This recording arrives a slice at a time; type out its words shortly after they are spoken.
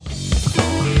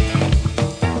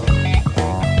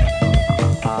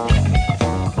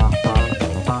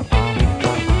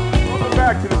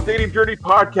Stadium Journey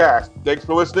podcast. Thanks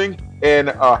for listening, and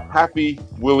happy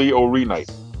Willie O'Ree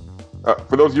night.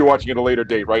 For those of you watching at a later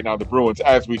date, right now the Bruins,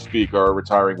 as we speak, are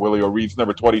retiring Willie O'Ree's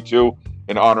number 22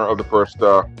 in honor of the first,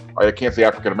 I can't say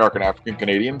African-American,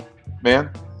 African-Canadian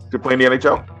man to play in the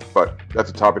NHL, but that's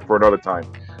a topic for another time.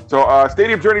 So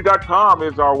StadiumJourney.com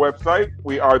is our website.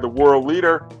 We are the world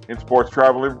leader in sports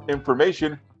travel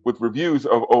information with reviews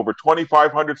of over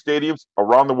 2,500 stadiums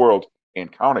around the world and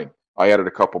counting. I added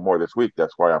a couple more this week.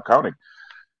 That's why I'm counting.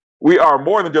 We are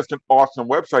more than just an awesome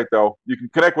website, though. You can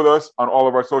connect with us on all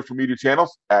of our social media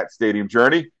channels at Stadium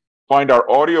Journey. Find our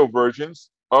audio versions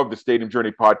of the Stadium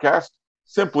Journey podcast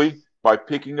simply by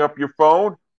picking up your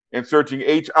phone and searching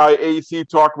HIAC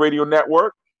Talk Radio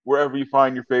Network wherever you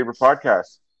find your favorite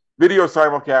podcasts. Video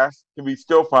simulcasts can be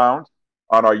still found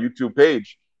on our YouTube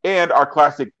page and our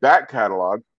classic back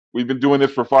catalog. We've been doing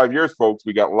this for 5 years, folks.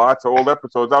 We got lots of old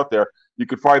episodes out there. You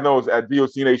can find those at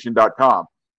vocnation.com.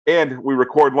 And we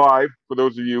record live for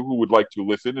those of you who would like to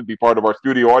listen and be part of our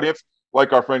studio audience,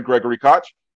 like our friend Gregory Koch.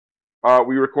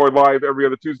 We record live every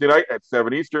other Tuesday night at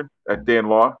 7 Eastern at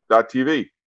danlaw.tv.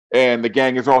 And the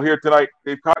gang is all here tonight.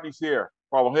 Dave Cotney's here.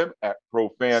 Follow him at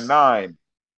ProFan9.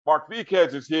 Mark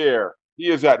Viquez is here. He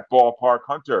is at Ballpark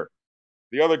Hunter.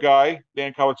 The other guy,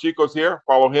 Dan Calachico's here.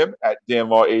 Follow him at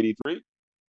DanLaw83.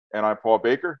 And I'm Paul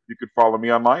Baker. You can follow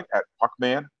me online at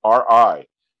PuckmanRI.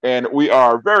 And we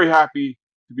are very happy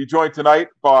to be joined tonight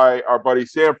by our buddy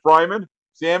Sam Fryman.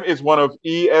 Sam is one of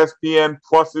ESPN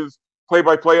Plus's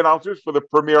play-by-play announcers for the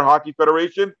Premier Hockey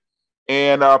Federation.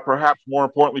 And perhaps more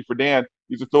importantly for Dan,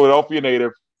 he's a Philadelphia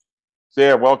native.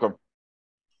 Sam, welcome.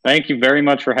 Thank you very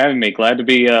much for having me. Glad to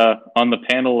be on the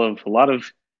panel of a lot of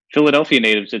Philadelphia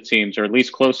natives, it seems, or at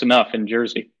least close enough in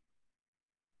Jersey.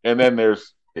 And then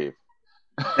there's Dave.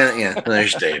 Yeah,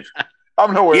 there's Dave.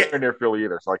 I'm nowhere near Philly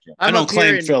either, so I can't. I don't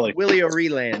claim Philly. Willie O'Ree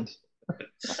land.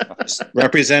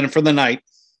 Representing for the night.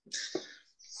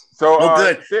 So,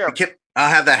 good. Sam. I'll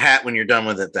have that hat when you're done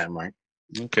with it then, Mike.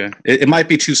 Okay. It might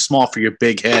be too small for your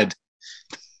big head.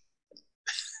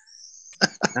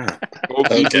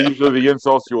 These are usually the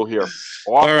insults you'll hear.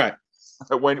 All right.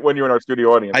 When you're in our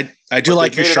studio audience. I do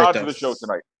like your shirt, though. The show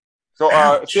tonight. So,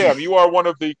 Sam, you are one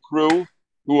of the crew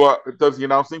who does the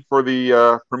announcing for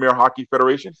the Premier Hockey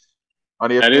Federation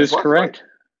on ESPN. That is Plus, correct. Right?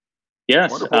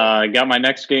 Yes, I got my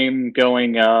next game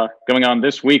going on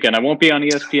this weekend. I won't be on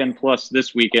ESPN Plus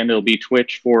this weekend. It'll be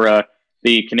Twitch for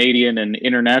the Canadian and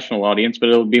international audience, but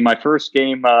it'll be my first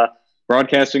game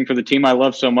broadcasting for the team I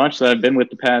love so much that I've been with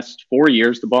the past 4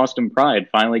 years, the Boston Pride.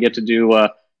 Finally get to do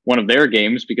one of their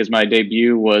games because my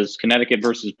debut was Connecticut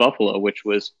versus Buffalo, which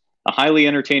was a highly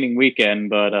entertaining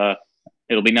weekend, but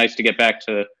it'll be nice to get back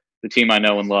to the team I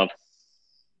know and love.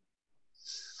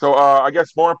 So I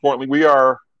guess more importantly, we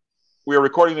are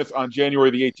recording this on January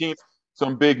the 18th.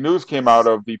 Some big news came out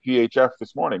of the PHF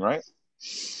this morning, right?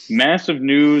 Massive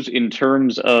news in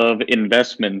terms of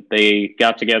investment. They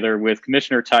got together with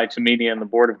Commissioner Ty Tumini and the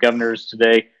Board of Governors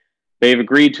today. They've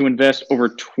agreed to invest over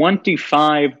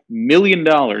 $25 million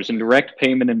in direct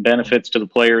payment and benefits to the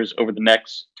players over the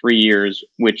next 3 years,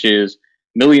 which is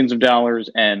millions of dollars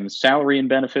and salary and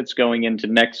benefits going into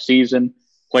next season.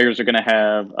 Players are going to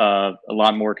have a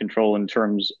lot more control in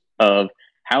terms of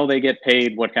how they get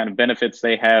paid, what kind of benefits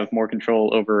they have, more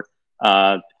control over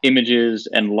images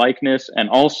and likeness, and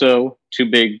also two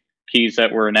big keys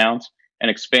that were announced: an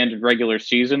expanded regular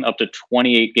season up to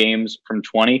 28 games from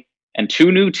 20, and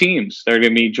two new teams that are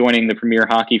going to be joining the Premier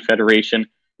Hockey Federation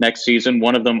next season.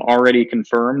 One of them already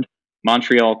confirmed,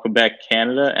 Montreal, Quebec,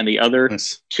 Canada, and the other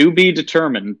to be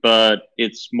determined, but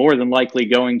it's more than likely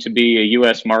going to be a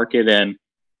U.S. market, and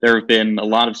there have been a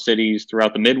lot of cities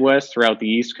throughout the Midwest, throughout the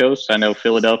East Coast. I know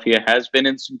Philadelphia has been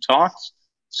in some talks,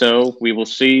 so we will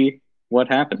see what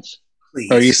happens.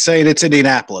 Please. Are you saying it's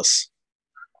Indianapolis?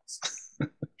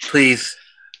 Please,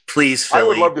 Philly. I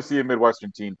would love to see a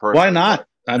Midwestern team. Personally. Why not?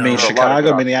 I mean,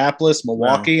 Chicago, Minneapolis,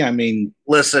 Milwaukee. No. I mean,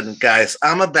 listen, guys,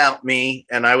 I'm about me,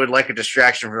 and I would like a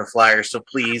distraction from the Flyers. So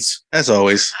please, as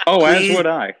always. Oh, please, as would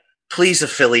I. Please, a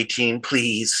Philly team,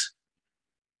 please.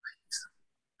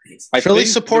 Philly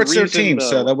supports their team,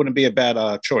 so that wouldn't be a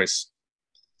bad choice.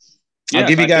 Yes, I'll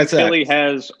give you guys that. Philly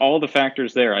has all the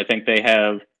factors there. I think they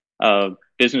have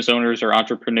business owners or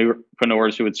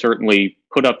entrepreneurs who would certainly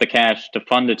put up the cash to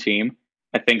fund a team.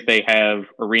 I think they have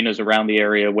arenas around the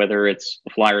area, whether it's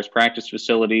the Flyers practice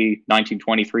facility,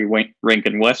 1923 rink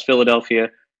in West Philadelphia,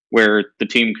 where the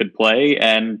team could play,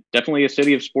 and definitely a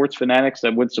city of sports fanatics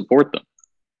that would support them.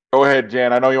 Go ahead,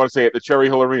 Jan. I know you want to say it. The Cherry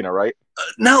Hill Arena, right?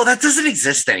 No, that doesn't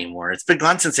exist anymore. It's been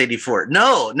gone since '84.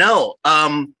 No.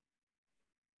 I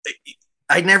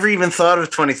never even thought of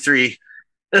 23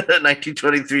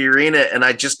 1923 arena, and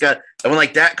I went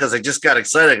like that because I just got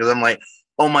excited because I'm like,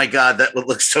 oh my god, that would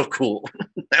look so cool.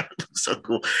 That would look so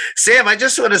cool. Sam, I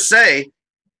just want to say,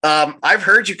 I've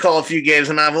heard you call a few games,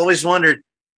 and I've always wondered,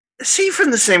 is he from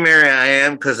the same area I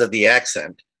am because of the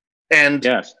accent? And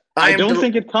yes, I don't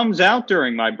think it comes out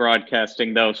during my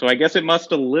broadcasting though, so I guess it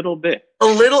must a little bit. A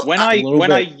little. When I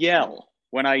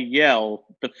yell,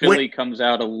 the Philly comes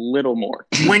out a little more.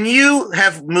 When you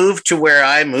have moved to where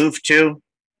I moved to,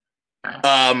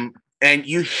 and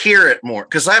you hear it more,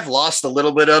 because I've lost a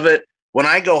little bit of it. When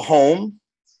I go home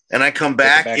and I come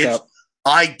back,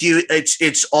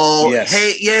 it's all, yes.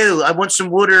 Hey, you, I want some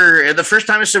water. And the first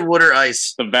time I said water,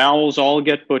 ice. The vowels all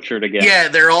get butchered again. Yeah,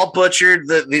 they're all butchered.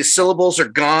 The syllables are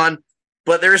gone.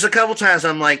 But there's a couple times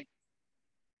I'm like,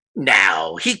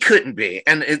 no, he couldn't be.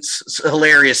 And it's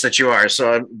hilarious that you are.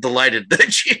 So I'm delighted that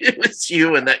it's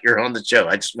you and that you're on the show.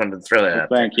 I just wanted to throw that out.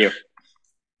 Thank you.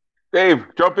 Dave,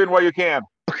 jump in while you can.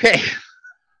 Okay.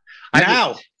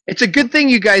 Now. It's a good thing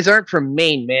you guys aren't from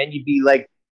Maine, man. You'd be like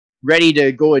ready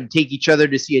to go and take each other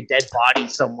to see a dead body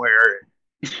somewhere.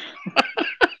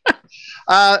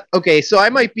 Okay, so I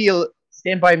might be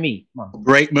Stand By Me. Come on.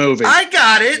 Great movie. I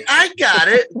got it.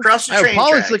 Across the train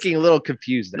Paul tracks. is looking a little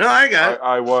confused. No, I got it.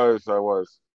 I was.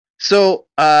 So,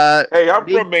 hey, I'm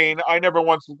from Maine. I never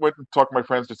once went and talked to my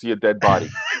friends to see a dead body.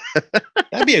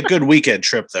 That'd be a good weekend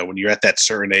trip, though, when you're at that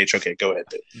certain age. Okay, go ahead.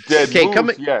 Dead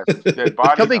moves, yes. Dead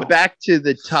body. Coming back to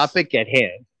the topic at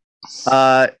hand,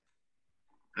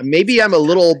 maybe I'm a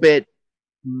little bit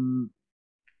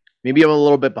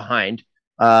behind,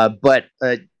 but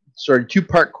sort of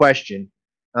two-part question.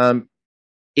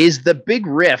 Is the big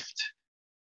rift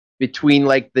between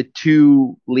like the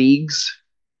two leagues,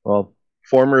 one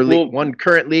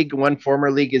current league, one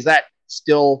former league, is that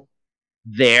still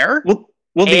there?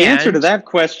 Well, the answer to that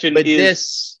question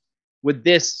is would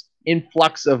this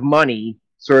influx of money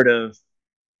sort of,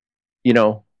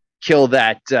 kill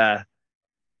that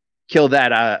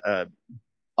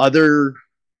other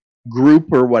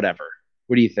group or whatever?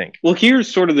 What do you think? Well, here's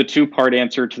sort of the two-part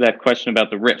answer to that question about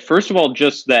the rift. First of all,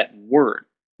 just that word,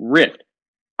 rift.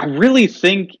 I really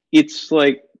think it's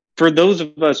like, for those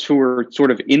of us who are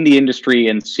sort of in the industry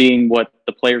and seeing what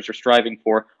the players are striving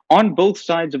for on both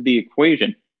sides of the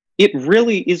equation, it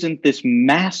really isn't this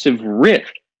massive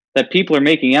rift that people are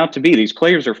making out to be. These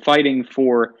players are fighting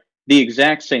for the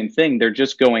exact same thing. They're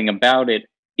just going about it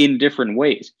in different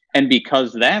ways. And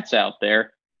because that's out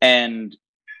there, and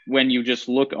when you just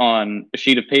look on a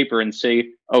sheet of paper and say,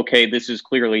 okay, this is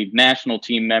clearly national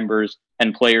team members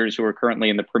and players who are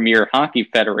currently in the Premier Hockey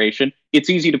Federation, it's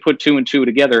easy to put two and two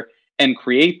together and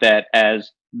create that as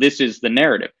this is the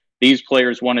narrative. These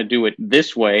players want to do it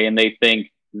this way, and they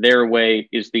think their way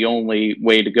is the only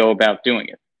way to go about doing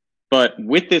it. But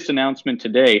with this announcement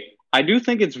today, I do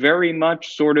think it's very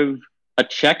much sort of a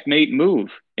checkmate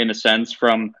move, in a sense,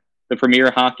 from the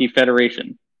Premier Hockey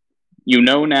Federation. You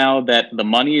know now that the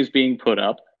money is being put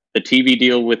up. The TV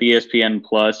deal with ESPN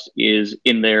Plus is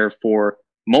in there for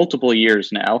multiple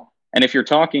years now. And if you're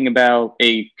talking about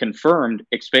a confirmed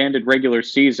expanded regular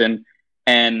season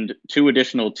and two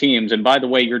additional teams, and by the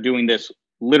way, you're doing this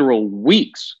literal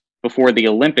weeks before the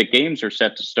Olympic Games are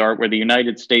set to start, where the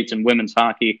United States and women's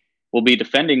hockey will be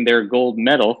defending their gold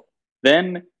medal,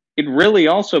 then it really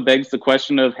also begs the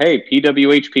question of, hey,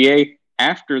 PWHPA,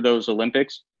 after those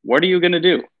Olympics, what are you going to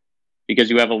do?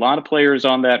 Because you have a lot of players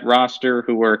on that roster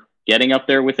who are getting up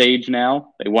there with age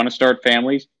now. They want to start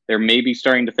families. They're maybe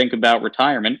starting to think about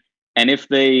retirement. And if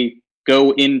they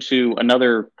go into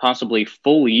another possibly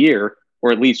full year,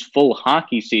 or at least full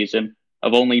hockey season,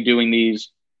 of only doing these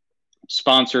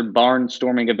sponsored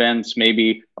barnstorming events,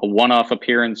 maybe a one-off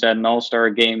appearance at an all-star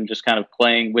game, just kind of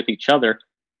playing with each other,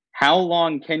 how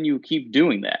long can you keep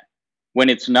doing that when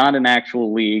it's not an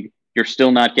actual league? You're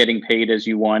still not getting paid as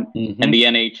you want. Mm-hmm. And the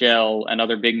NHL and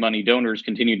other big money donors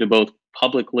continue to both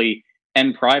publicly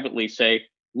and privately say,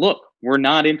 look, we're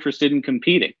not interested in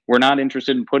competing. We're not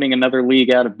interested in putting another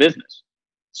league out of business.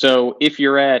 So if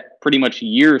you're at pretty much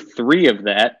year 3 of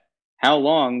that, how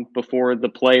long before the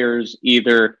players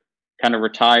either kind of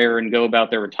retire and go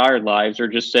about their retired lives, or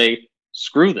just say,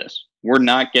 screw this, we're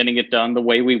not getting it done the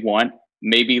way we want.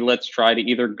 Maybe let's try to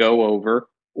either go over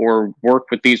or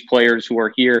work with these players who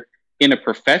are here in a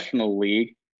professional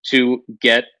league to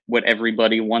get what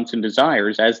everybody wants and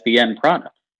desires as the end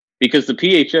product. Because the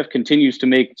PHF continues to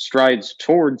make strides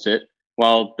towards it,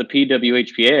 while the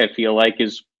PWHPA, I feel like,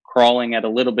 is crawling at a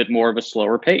little bit more of a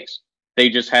slower pace. They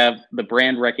just have the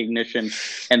brand recognition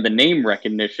and the name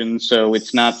recognition, so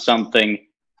it's not something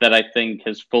that I think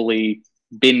has fully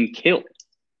been killed.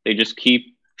 They just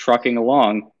keep trucking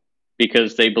along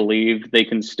because they believe they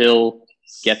can still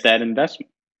get that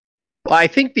investment. Well, I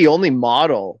think the only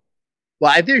model,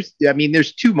 there's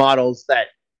two models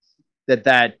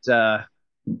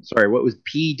sorry, what was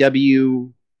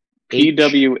PW?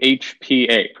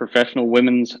 PWHPA, Professional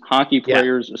Women's Hockey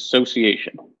Players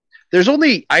Association.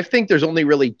 I think there's only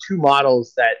really two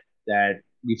models that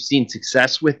we've seen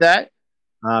success with that,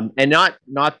 and not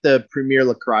the Premier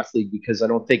Lacrosse League, because I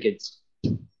don't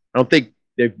think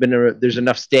there's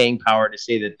enough staying power to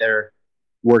say that they're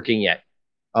working yet.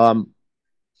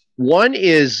 One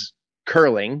is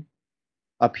curling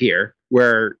up here,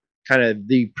 where kind of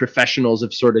the professionals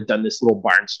have sort of done this little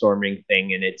barnstorming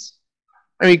thing, and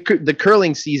the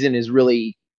curling season is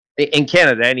really, in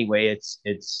Canada anyway,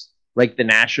 it's like the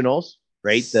Nationals,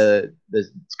 right? The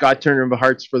Scott Tournament of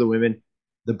Hearts for the women,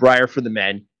 the Brier for the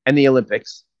men, and the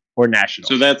Olympics or Nationals.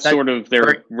 So that's sort of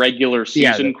their regular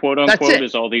season, quote unquote,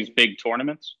 is all these big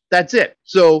tournaments. That's it.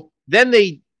 So then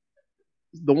the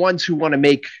ones who want to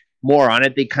make more on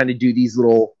it, they kind of do these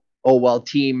little,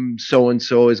 team so and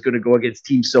so is going to go against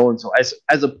team so and so,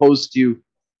 as opposed to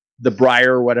the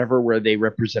Brier or whatever, where they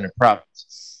represent a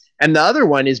province. And the other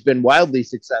one has been wildly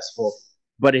successful,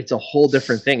 but it's a whole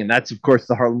different thing, and that's of course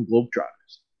the Harlem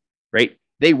Globetrotters, right?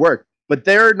 They work, but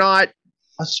they're not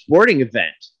a sporting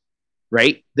event,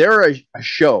 right? They're a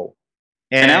show.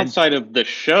 And outside of the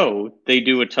show, they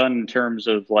do a ton in terms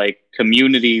of like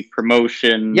community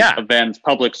promotion, events,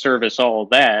 public service, all of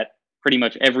that, pretty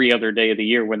much every other day of the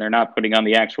year when they're not putting on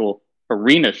the actual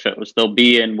arena shows. They'll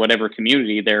be in whatever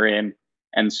community they're in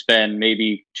and spend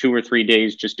maybe 2 or 3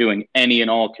 days just doing any and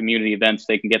all community events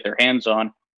they can get their hands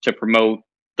on to promote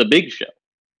the big show.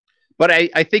 But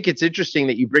I think it's interesting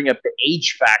that you bring up the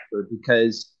age factor,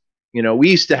 because, we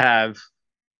used to have,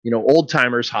 old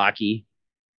timers hockey.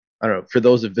 I don't know, for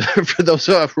those of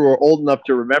who are old enough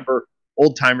to remember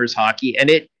old timers hockey, and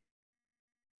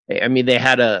they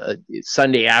had a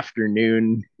Sunday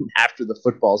afternoon after the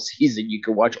football season. You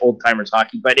could watch old timers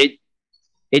hockey, but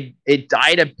it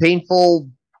died a painful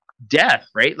death,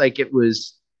 right? Like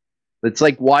it's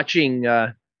like watching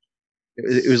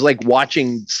it was like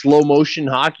watching slow motion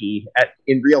hockey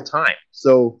in real time.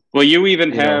 So, well, you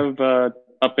even have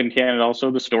up in Canada also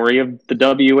the story of the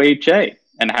WHA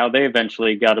and how they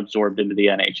eventually got absorbed into the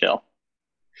NHL.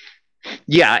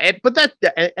 Yeah, but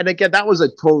and again, that was a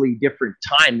totally different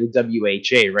time, the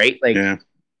WHA, right? Like,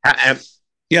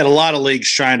 you had a lot of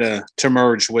leagues trying to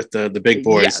merge with the big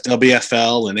boys,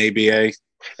 WFL and ABA.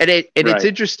 And it's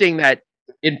interesting that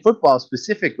in football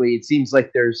specifically, it seems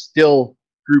like there's still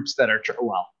groups that are,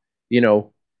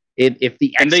 if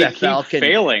the and XFL they keep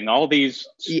failing all these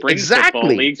spring football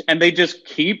leagues, and they just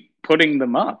keep putting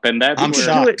them up, and that's I'm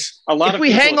shocked. A lot if of we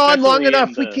people, hang on long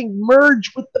enough, we can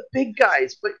merge with the big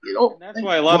guys. But that's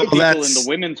why a lot of people in the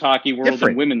women's hockey world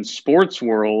and women's sports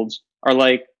worlds are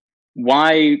like,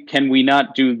 why can we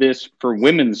not do this for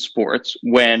women's sports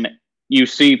when you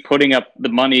see putting up the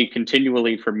money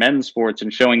continually for men's sports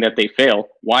and showing that they fail?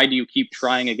 Why do you keep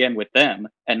trying again with them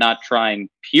and not trying,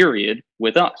 period,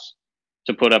 with us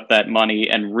to put up that money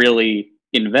and really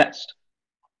invest?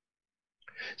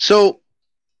 So,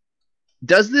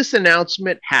 does this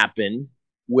announcement happen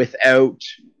without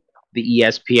the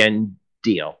ESPN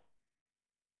deal?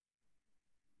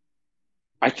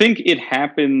 I think it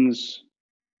happens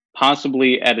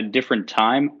possibly at a different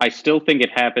time. I still think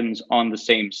it happens on the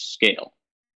same scale.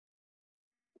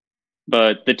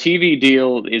 But the TV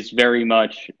deal is very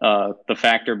much the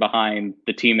factor behind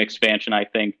the team expansion, I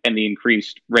think, and the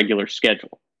increased regular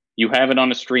schedule. You have it on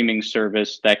a streaming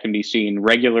service that can be seen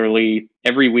regularly.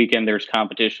 Every weekend there's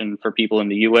competition for people in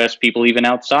the U.S., people even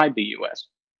outside the U.S.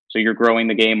 So you're growing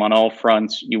the game on all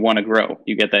fronts you want to grow.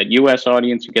 You get that U.S.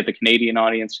 audience, you get the Canadian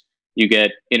audience, you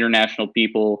get international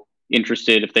people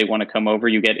interested if they want to come over,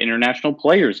 you get international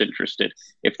players interested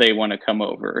if they want to come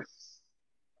over.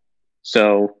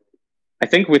 So I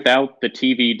think without the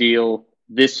TV deal,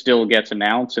 this still gets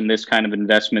announced and this kind of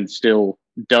investment still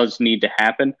does need to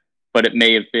happen, but it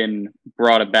may have been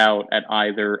brought about at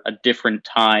either a different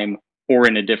time or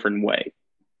in a different way.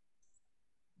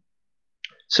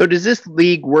 So does this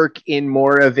league work in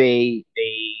more of a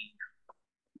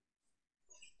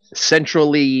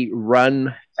centrally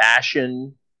run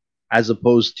fashion as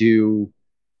opposed to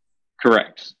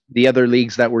correct the other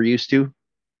leagues that we're used to?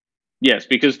 Yes,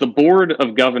 because the board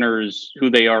of governors, who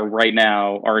they are right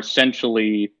now, are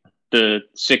essentially the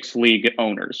 6 league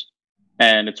owners.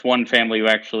 And it's one family who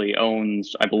actually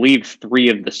owns, I believe, 3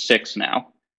 of the 6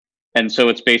 now. And so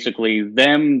it's basically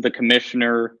them, the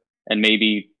commissioner, and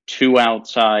maybe 2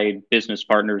 outside business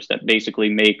partners that basically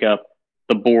make up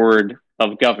the board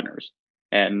of governors.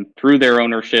 And through their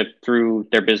ownership, through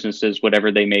their businesses,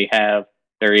 whatever they may have,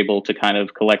 they're able to kind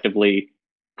of collectively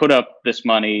put up this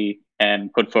money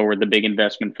and put forward the big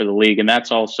investment for the league. And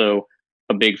that's also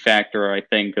a big factor, I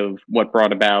think, of what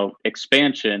brought about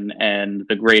expansion and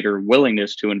the greater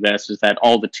willingness to invest, is that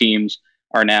all the teams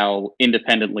are now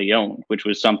independently owned, which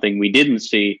was something we didn't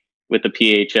see with the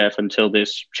PHF until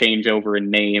this changeover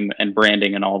in name and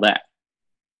branding and all that.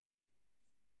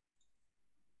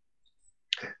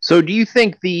 So do you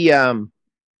think the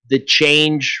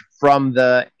change from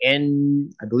I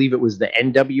believe it was the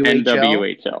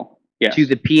NWHL yes, to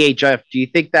the PHF, do you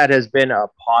think that has been a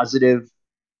positive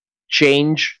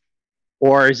change,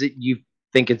 or is it you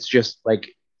think it's just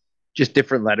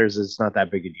different letters? It's not that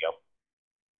big a deal.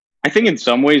 I think in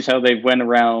some ways how they went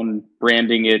around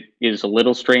branding it is a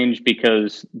little strange,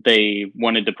 because they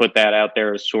wanted to put that out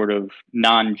there as sort of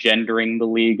non-gendering the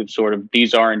league, of sort of,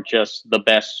 these aren't just the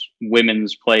best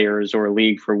women's players or a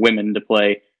league for women to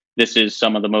play. This is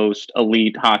some of the most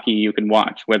elite hockey you can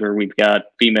watch, whether we've got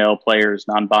female players,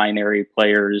 non-binary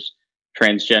players,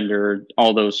 transgender,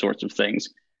 all those sorts of things.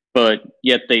 But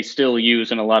yet they still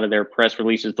use in a lot of their press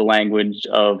releases the language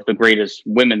of the greatest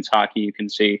women's hockey you can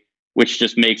see, which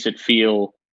just makes it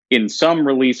feel, in some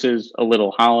releases, a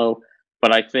little hollow.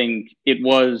 But I think it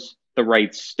was the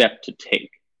right step to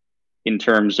take in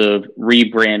terms of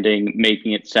rebranding,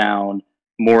 making it sound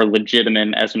more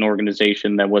legitimate as an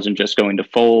organization that wasn't just going to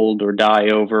fold or die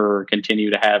over or continue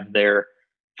to have their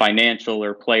financial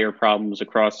or player problems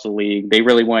across the league. They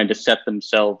really wanted to set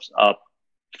themselves up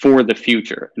for the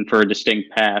future and for a distinct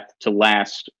path to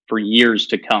last for years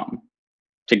to come,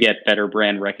 to get better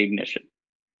brand recognition.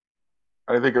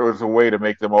 I think it was a way to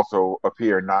make them also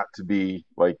appear not to be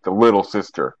like the little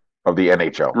sister of the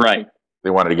NHL. Right. They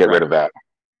wanted to get rid of that.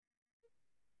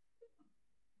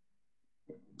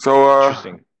 So,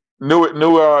 Interesting.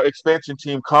 New expansion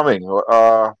team coming.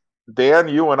 Dan,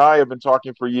 you and I have been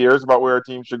talking for years about where our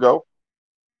team should go.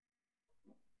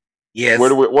 Yes. What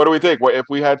do we think? If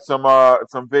we had some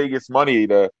Vegas money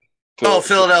to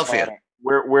Philadelphia.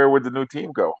 Where would the new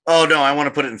team go? Oh no, I want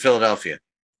to put it in Philadelphia.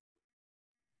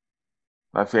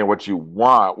 Not saying what you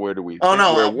want. Where do we? Oh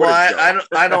no, where would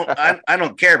it go? I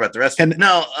don't care about the rest.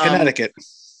 No, Connecticut.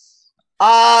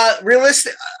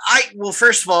 Realistic.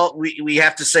 First of all, we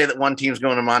have to say that one team's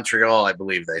going to Montreal. I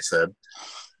believe they said.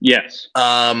 Yes.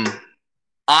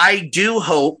 I do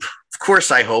hope. Of course,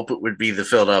 I hope it would be the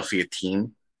Philadelphia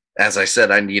team. As I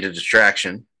said, I need a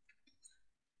distraction.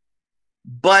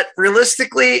 But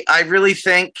realistically, I really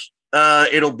think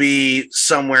it'll be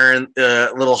somewhere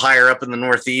a little higher up in the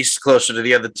Northeast, closer to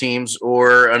the other teams,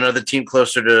 or another team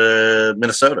closer to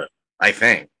Minnesota, I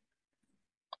think.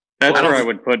 That's where I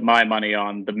would put my money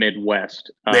on the Midwest,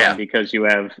 because you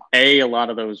have a lot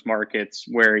of those markets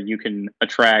where you can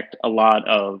attract a lot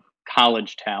of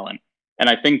college talent. And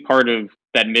I think part of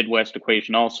that Midwest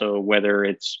equation also, whether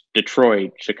it's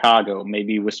Detroit, Chicago,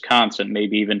 maybe Wisconsin,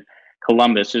 maybe even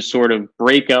Columbus, is sort of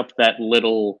break up that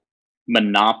little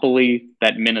monopoly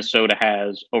that Minnesota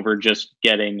has over just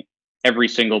getting every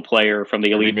single player from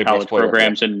the elite college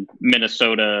programs in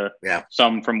Minnesota,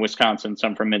 some from Wisconsin,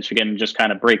 some from Michigan, and just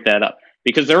kind of break that up.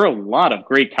 Because there are a lot of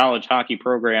great college hockey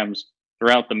programs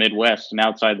throughout the Midwest and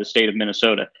outside the state of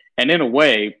Minnesota. And in a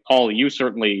way, Paul, you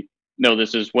certainly know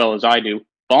this as well as I do,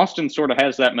 Boston sort of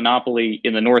has that monopoly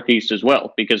in the Northeast as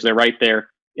well, because they're right there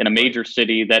in a major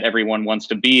city that everyone wants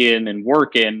to be in and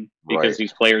work in, because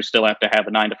these players still have to have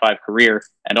a 9-to-5 career.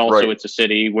 And also it's a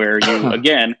city where you,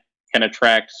 again, can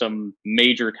attract some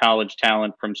major college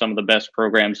talent from some of the best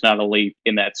programs, not only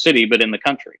in that city, but in the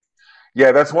country.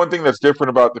 Yeah, that's one thing that's different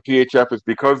about the PHF, is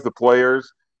because the players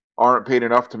aren't paid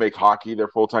enough to make hockey their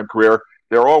full-time career,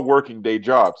 they're all working day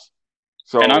jobs.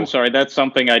 So, and I'm sorry, that's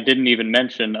something I didn't even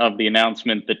mention of the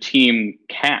announcement, the team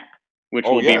cap, which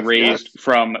will be raised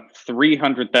from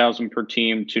 $300,000 per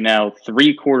team to now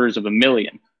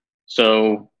 $750,000.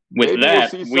 So with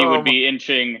that, we would be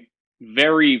inching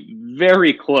very,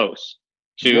 very close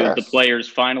to the players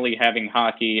finally having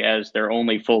hockey as their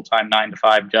only full-time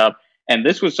 9-to-5 job. And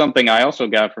this was something I also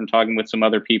got from talking with some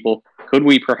other people. Could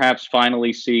we perhaps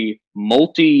finally see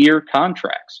multi-year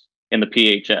contracts in the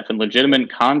PHF and legitimate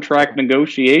contract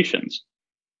negotiations?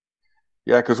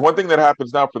 Yeah, because one thing that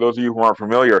happens now, for those of you who aren't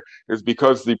familiar, is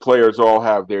because the players all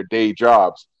have their day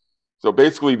jobs. So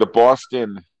basically the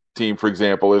Boston team, for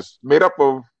example, is made up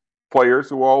of players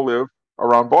who all live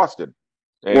around Boston.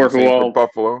 And or who all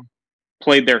Buffalo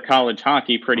played their college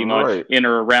hockey pretty much in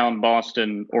or around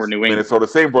Boston or New England. Minnesota,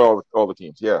 same for all the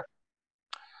teams,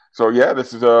 So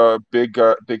this is a big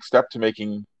step to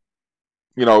making,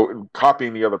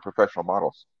 copying the other professional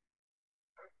models.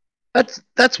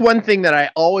 That's one thing that I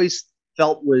always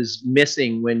felt was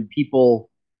missing when people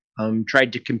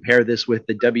tried to compare this with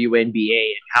the WNBA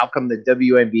and how come the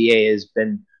WNBA has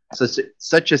been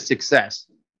such a success.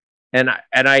 And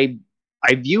I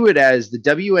view it as the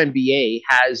WNBA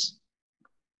has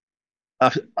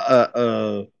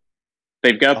a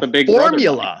They've got the big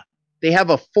formula. They have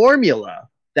a formula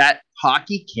that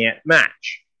hockey can't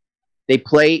match. They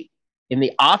play in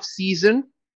the off season,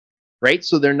 right?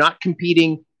 So they're not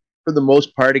competing for the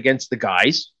most part against the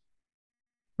guys,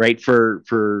 right? For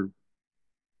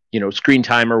screen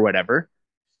time or whatever.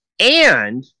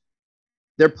 And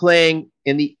they're playing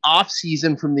in the off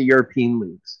season from the European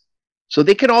leagues. So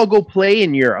they can all go play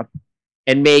in Europe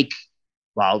and make,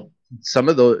 well, some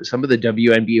of the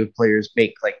WNBA players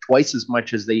make like twice as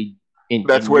much as they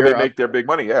That's in where Europe. they make their big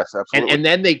money. Yes, absolutely. And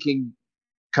then they can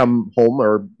come home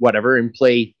or whatever and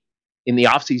play in the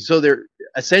off season. So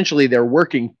they're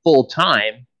working full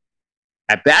time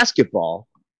at basketball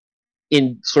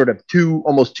in sort of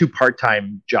almost two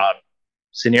part-time job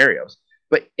scenarios.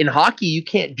 But in hockey, you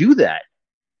can't do that.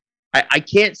 I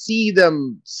can't see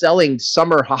them selling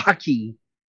summer hockey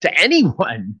to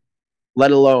anyone,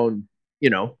 let alone,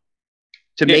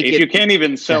 to make if it. You can't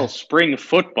even sell spring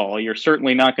football, you're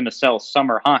certainly not going to sell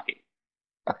summer hockey.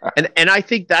 And I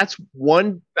think that's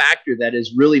one factor that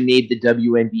has really made the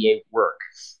WNBA work.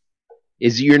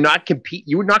 Is you're not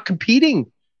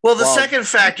competing. Well, the second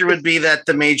factor would be that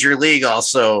the major league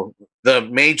also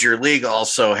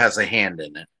has a hand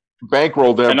in it.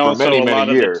 Bankrolled them for many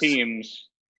years.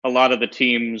 A lot of the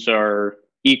teams are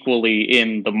equally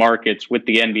in the markets with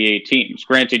the NBA teams.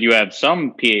 Granted, you have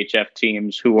some PHF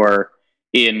teams who are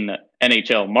in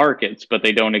NHL markets, but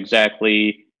they don't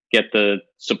exactly get the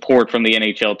support from the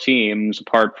NHL teams,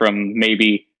 apart from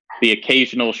maybe the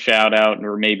occasional shout out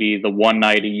or maybe the one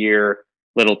night a year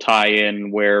little tie-in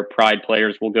where Pride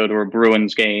players will go to a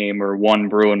Bruins game or one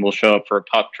Bruin will show up for a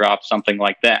puck drop, something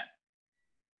like that.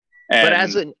 And but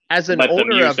as an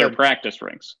owner of their practice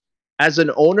rinks. As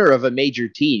an owner of a major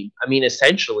team, I mean,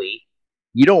 essentially,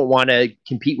 you don't want to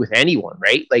compete with anyone,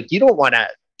 right? Like, you don't want to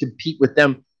compete with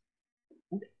them.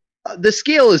 The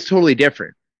scale is totally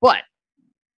different. But,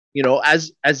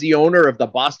 as the owner of the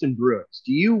Boston Bruins,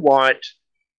 do you want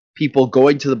people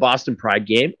going to the Boston Pride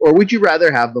game, or would you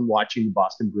rather have them watching the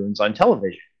Boston Bruins on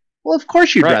television? Well, of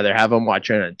course you'd rather have them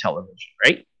watching on television,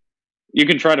 right? You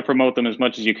can try to promote them as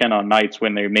much as you can on nights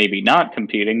when they're maybe not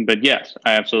competing, but yes,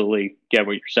 I absolutely get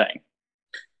what you're saying.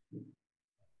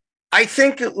 I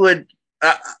think it would.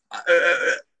 I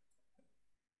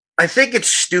think it's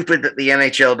stupid that the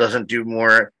NHL doesn't do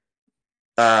more.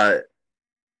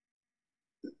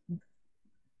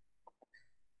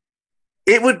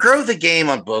 It would grow the game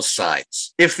on both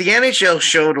sides if the NHL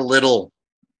showed a little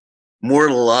more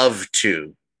love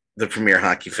to the Premier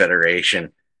Hockey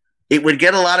Federation. It would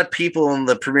get a lot of people in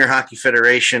the Premier Hockey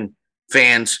Federation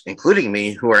fans, including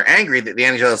me, who are angry that the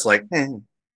NHL is like,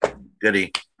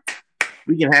 goody.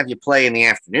 We can have you play in the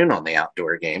afternoon on the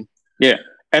outdoor game. Yeah.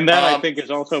 And that I think is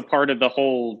also part of the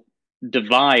whole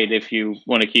divide, if you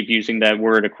want to keep using that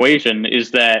word equation,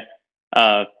 is that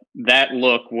that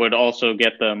look would also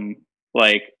get them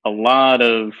like a lot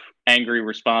of angry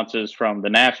responses from the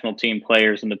national team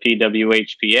players and the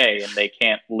PWHPA, and they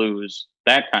can't lose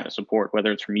that kind of support,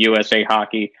 whether it's from USA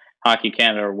Hockey, Hockey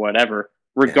Canada, or whatever,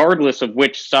 regardless of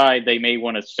which side they may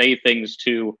want to say things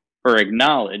to or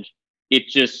acknowledge.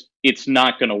 It's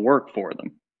not going to work for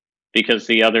them because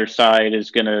the other side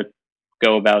is going to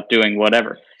go about doing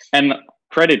whatever. And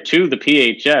credit to the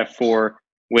PHF for,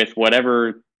 with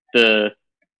whatever the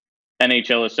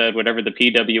NHL has said, whatever the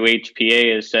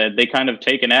PWHPA has said, they kind of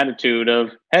take an attitude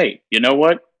of, hey, you know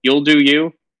what? You'll do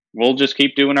you. We'll just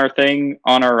keep doing our thing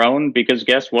on our own because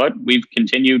guess what? We've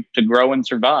continued to grow and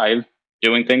survive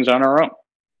doing things on our own.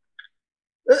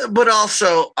 But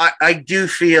also, I do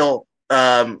feel,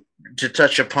 to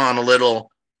touch upon a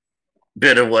little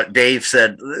bit of what Dave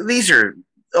said, these are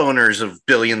owners of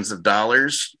billions of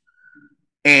dollars.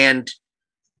 And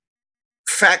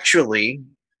factually,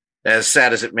 as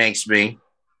sad as it makes me,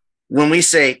 when we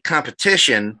say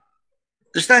competition,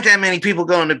 there's not that many people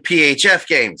going to PHF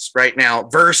games right now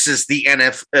versus the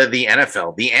NFL,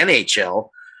 the NHL.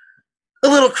 A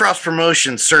little cross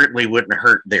promotion certainly wouldn't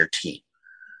hurt their team,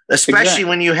 especially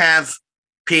when you have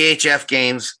PHF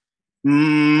games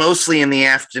mostly in the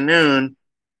afternoon,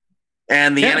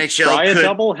 and the NHL try a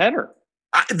double header.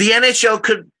 The NHL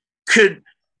could.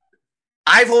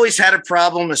 I've always had a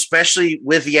problem, especially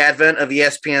with the advent of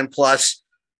ESPN Plus,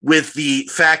 with the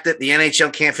fact that the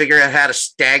NHL can't figure out how to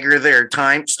stagger their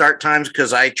start times,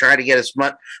 because I try to get as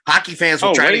much hockey fans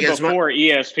will try to get as much before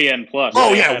ESPN Plus.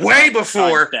 Oh yeah, way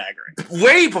before.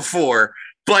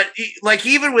 But like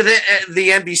even with the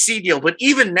NBC deal, but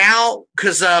even now,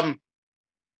 because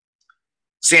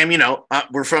Sam,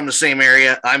 we're from the same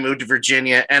area. I moved to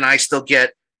Virginia, and I still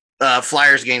get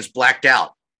Flyers games blacked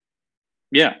out.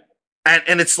 Yeah,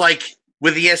 and it's like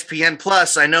with ESPN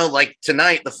Plus, I know like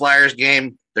tonight the Flyers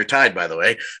game. They're tied, by the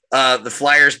way. The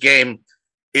Flyers game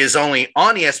is only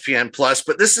on ESPN Plus,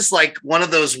 but this is like one of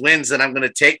those wins that I'm going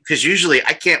to take, because usually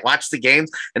I can't watch the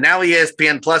games, and now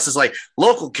ESPN Plus is like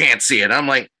local can't see it. I'm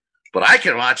like, but I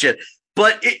can watch it.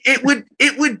 But it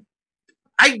would.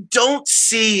 I don't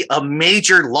see a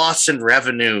major loss in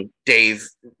revenue, Dave.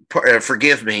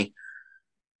 Forgive me.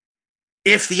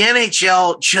 If the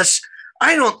NHL just,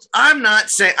 I'm not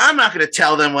going to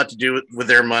tell them what to do with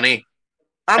their money.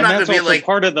 I'm not going to be like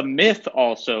part of the myth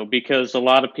also, because a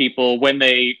lot of people, when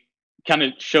they kind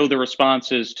of show the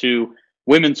responses to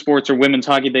women's sports or women's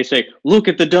hockey, they say, look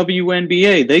at the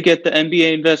WNBA. They get the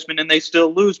NBA investment and they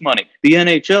still lose money. The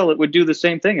NHL, it would do the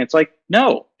same thing. It's like,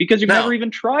 no, because you've never even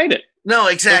tried it. No,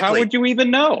 exactly. So how would you even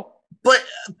know? But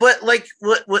like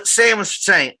what Sam was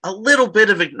saying, a little bit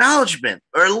of acknowledgement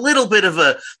or a little bit of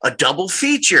a double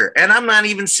feature. And I'm not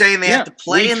even saying they have to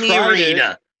play in the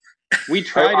arena. We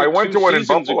tried. I went to one in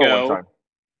Buffalo one time.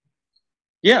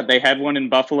 Yeah, they had one in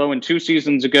Buffalo, and 2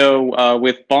 seasons ago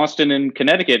with Boston and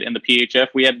Connecticut in the PHF,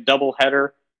 we had a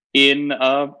doubleheader in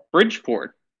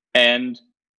Bridgeport. And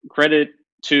credit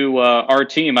to our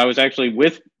team, I was actually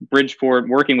with Bridgeport,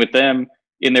 working with them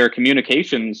in their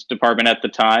communications department at the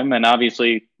time, and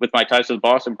obviously with my ties to the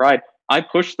Boston Pride, I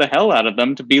pushed the hell out of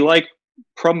them to be like,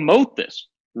 promote this,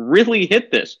 really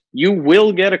hit this. You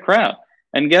will get a crowd.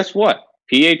 And guess what?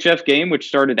 PHF game, which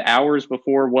started hours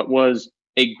before what was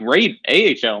a great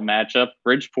AHL matchup,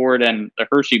 Bridgeport and the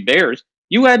Hershey Bears,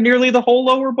 you had nearly the whole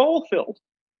lower bowl filled.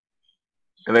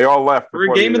 And they all left for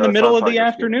a game in the middle of the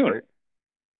afternoon. Game, right?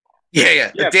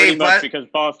 Yeah. Dave, pretty much because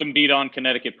Boston beat on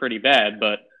Connecticut pretty bad,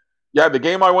 but yeah, the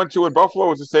game I went to in Buffalo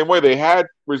was the same way. They had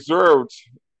reserved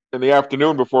in the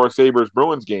afternoon before a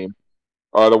Sabres-Bruins game.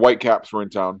 The Whitecaps were in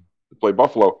town to play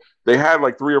Buffalo. They had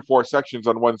like 3 or 4 sections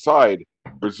on one side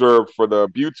reserved for the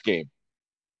Buttes game.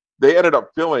 They ended up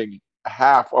filling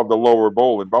half of the lower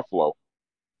bowl in Buffalo.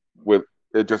 With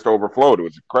it just overflowed. It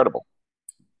was incredible.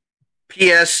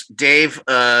 P.S. Dave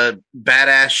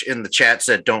Badash in the chat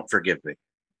said, "Don't forgive me."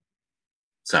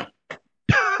 So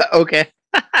okay.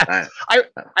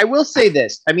 I will say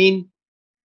this. I mean,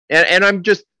 and I'm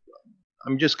just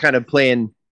kind of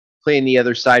playing the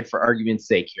other side for argument's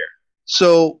sake here.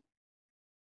 So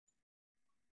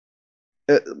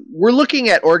we're looking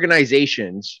at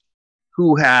organizations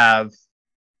who have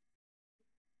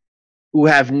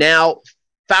now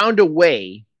found a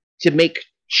way to make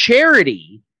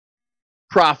charity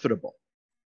profitable,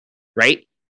 right?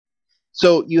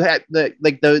 So you have the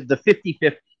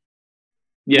 50-50.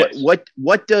 yes.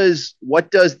 What does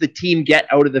the team get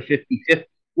out of the 50-50?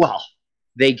 Well,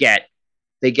 they get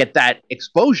that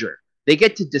exposure. They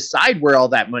get to decide where all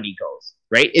that money goes,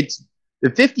 right? It's the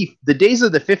days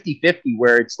of the 50-50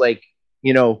 where it's like,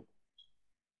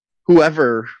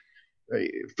 whoever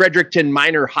Fredericton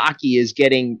Minor Hockey is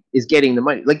getting the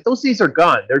money. Like, those days are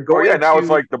gone. They're going. Oh yeah, now it's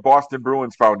like the Boston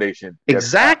Bruins Foundation.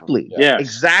 Exactly. Yeah.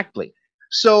 Exactly.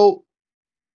 So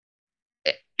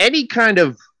any kind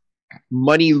of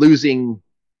money losing,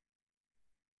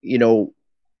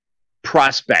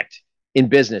 prospect in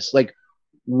business, like,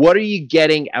 what are you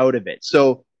getting out of it?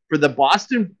 So for the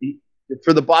Boston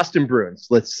Bruins,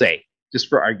 let's say, just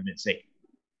for argument's sake,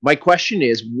 my question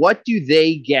is, what do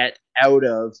they get out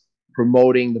of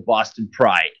promoting the Boston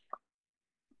Pride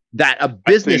that a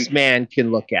businessman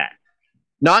can look at?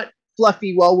 Not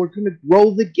fluffy, well, we're going to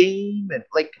grow the game and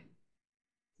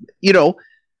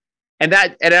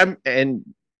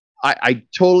I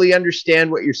totally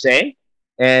understand what you're saying.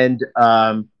 And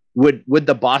would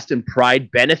the Boston Pride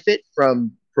benefit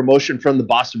from promotion from the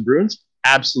Boston Bruins?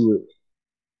 Absolutely.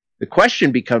 The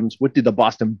question becomes, what do the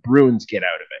Boston Bruins get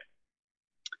out of it?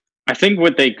 I think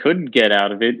what they could get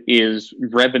out of it is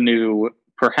revenue,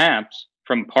 perhaps,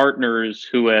 from partners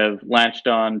who have latched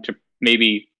on to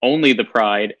maybe only the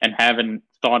Pride and haven't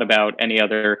thought about any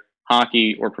other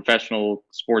hockey or professional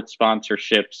sports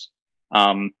sponsorships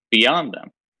beyond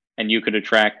them. And you could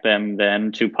attract them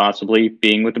then to possibly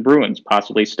being with the Bruins,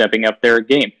 possibly stepping up their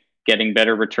game, getting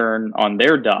better return on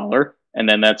their dollar. And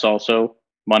then that's also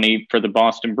money for the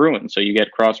Boston Bruins. So you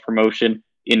get cross promotion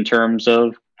in terms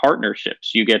of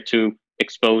partnerships. You get to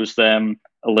expose them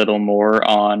a little more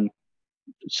on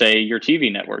say your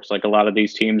TV networks. Like a lot of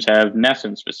these teams have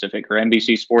NESN specific or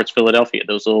NBC Sports Philadelphia,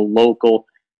 those little local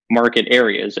market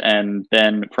areas. And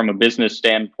then from a business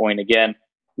standpoint, again,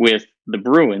 with the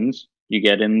Bruins, you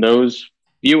get in those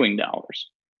viewing dollars.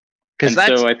 And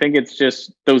so I think it's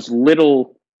just those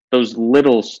little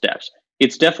steps.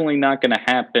 It's definitely not going to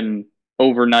happen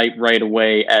overnight right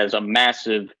away as a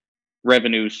massive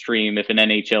revenue stream if an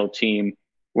NHL team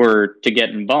were to get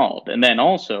involved. And then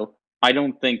also, I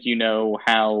don't think you know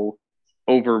how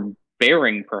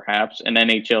overbearing perhaps an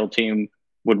NHL team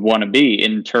would want to be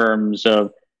in terms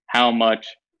of how much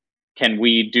can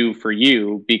we do for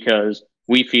you, because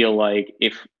we feel like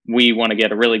if we want to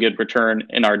get a really good return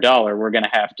in our dollar, we're going to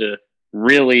have to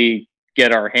really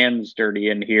get our hands dirty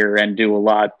in here and do a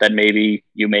lot that maybe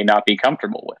you may not be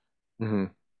comfortable with. Mm-hmm.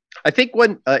 I think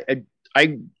when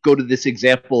I go to this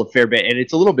example a fair bit, and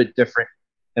it's a little bit different,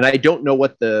 and I don't know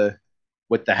what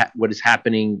is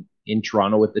happening in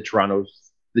Toronto with the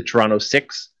Toronto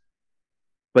Six,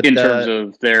 but in terms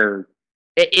of their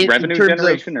revenue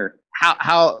generation, or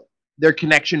how their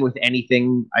connection with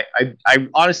anything. I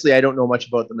honestly, I don't know much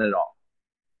about them at all,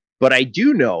 but I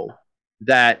do know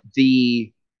that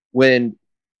when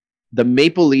the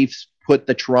Maple Leafs put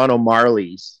the Toronto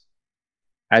Marlies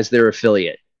as their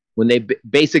affiliate, when they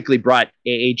basically brought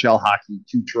AHL hockey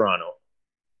to Toronto,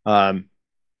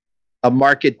 a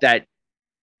market that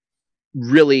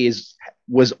really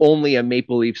was only a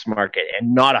Maple Leafs market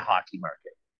and not a hockey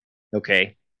market.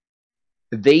 Okay,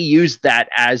 they used that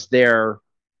as their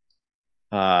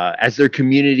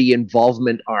community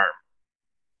involvement arm.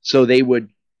 So they would,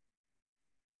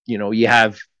 you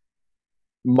have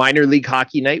minor league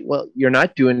hockey night. Well, you're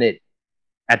not doing it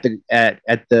at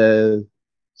the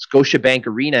Scotiabank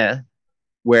Arena,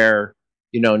 where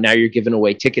now you're giving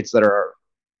away tickets that are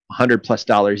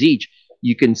 $100+ each.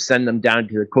 You can send them down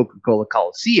to the Coca-Cola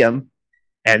Coliseum,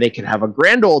 and they can have a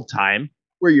grand old time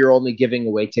where you're only giving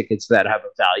away tickets that have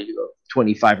a value of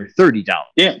 $25 or $30.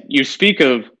 Yeah, you speak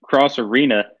of cross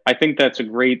arena. I think that's a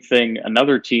great thing.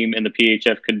 Another team in the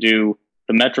PHF could do,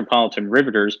 the Metropolitan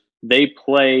Riveters. They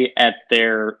play at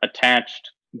their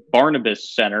attached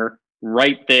Barnabas Center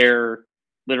right there,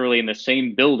 literally in the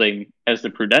same building as the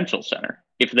Prudential Center.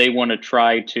 If they want to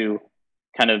try to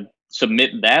kind of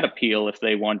submit that appeal, if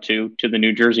they want to the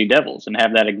New Jersey Devils and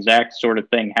have that exact sort of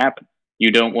thing happen.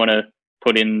 You don't want to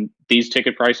put in these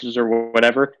ticket prices or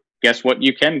whatever. Guess what?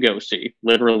 You can go see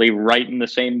literally right in the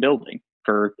same building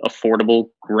for affordable,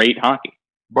 great hockey.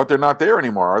 But they're not there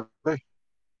anymore, are they?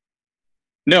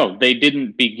 No, they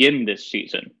didn't begin this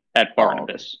season at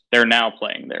Barnabas. They're now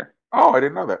playing there. Oh, I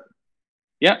didn't know that.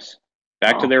 Yes.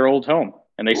 Back to their old home.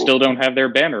 And they still don't have their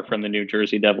banner from the New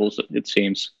Jersey Devils, it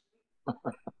seems.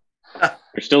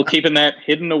 They're still keeping that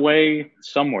hidden away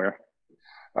somewhere.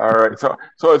 All right.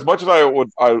 So as much as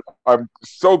I'm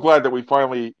so glad that we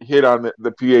finally hit on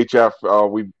the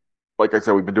PHF. Like I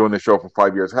said, we've been doing this show for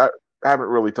 5 years. Haven't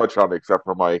really touched on it except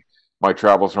for my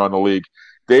travels around the league.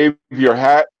 Dave, your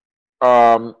hat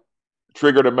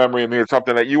triggered a memory in me of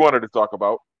something that you wanted to talk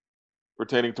about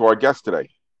pertaining to our guest today.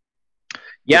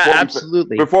 Yeah,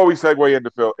 absolutely. Before we segue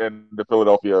into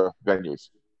Philadelphia venues.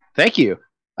 Thank you.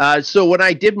 So when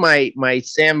I did my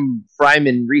Sam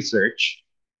Fryman research,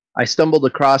 I stumbled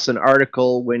across an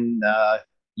article when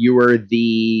you were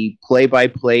the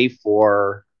play-by-play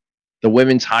for the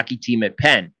women's hockey team at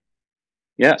Penn.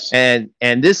 Yes. And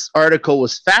this article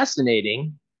was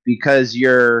fascinating because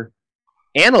your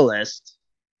analyst,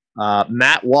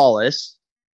 Matt Wallace,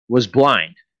 was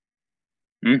blind.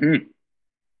 Mm-hmm.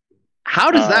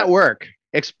 How does that work?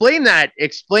 Explain that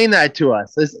to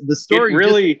us. The story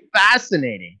really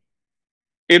fascinating.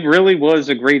 It really was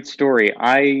a great story.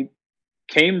 I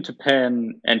came to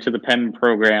Penn and to the Penn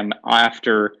program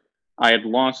after I had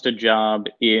lost a job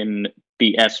in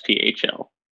the SPHL.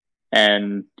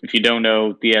 And if you don't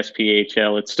know the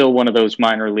SPHL, it's still one of those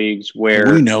minor leagues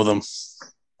where we know them.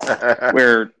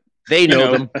 Where they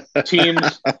know them.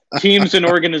 teams and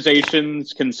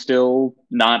organizations can still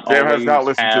not Sam always has not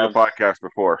listened to the podcast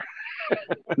before.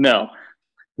 No.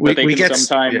 But they can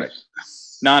sometimes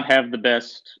not have the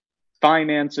best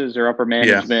finances or upper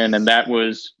management, and that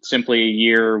was simply a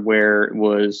year where it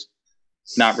was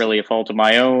not really a fault of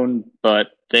my own, but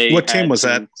they What team was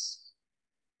that?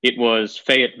 It was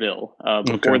Fayetteville.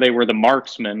 Before they were the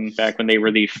Marksmen, back when they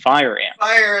were the Fire Ants.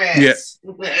 Fire Ants.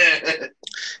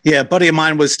 Yeah, a buddy of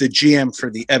mine was the GM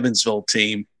for the Evansville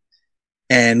team,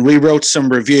 and we wrote some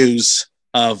reviews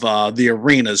of the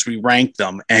arenas. We ranked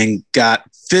them and got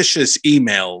vicious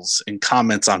emails and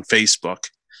comments on Facebook.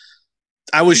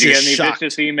 I was just shocked. Did you get any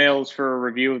vicious emails for a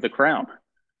review of the Crown?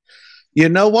 You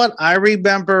know what? I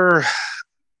remember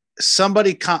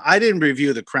somebody, I didn't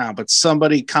review The Crown, but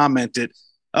somebody commented,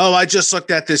 "Oh, I just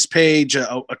looked at this page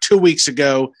 2 weeks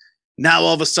ago. Now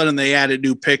all of a sudden they added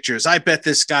new pictures. I bet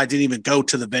this guy didn't even go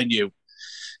to the venue."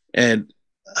 And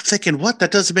I'm thinking, what?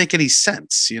 That doesn't make any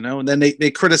sense, And then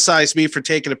they criticized me for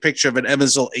taking a picture of an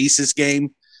Evansville Aces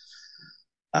game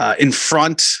in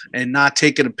front and not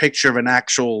taking a picture of an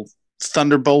actual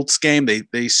Thunderbolts game.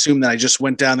 They assumed that I just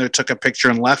went down there, took a picture,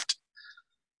 and left.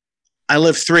 I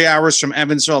live 3 hours from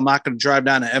Evansville. I'm not going to drive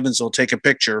down to Evansville, take a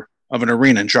picture of an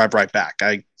arena, and drive right back.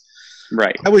 I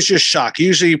was just shocked.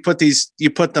 Usually, you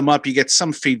put them up, you get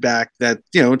some feedback that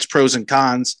it's pros and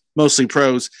cons, mostly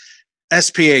pros.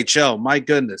 SPHL, my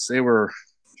goodness, they were.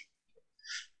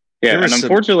 Yeah, and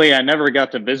unfortunately, I never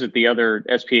got to visit the other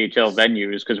SPHL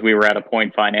venues because we were at a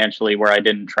point financially where I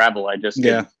didn't travel. I just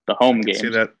did the home games. See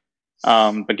that.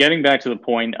 But getting back to the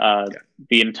point,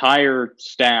 the entire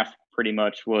staff pretty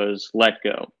much was let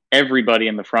go. Everybody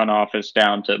in the front office,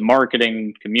 down to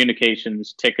marketing,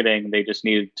 communications, ticketing, they just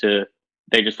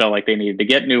felt like they needed to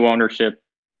get new ownership,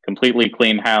 completely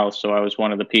clean house. So I was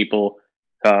one of the people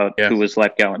who was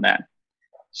let go in that.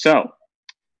 So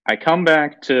I come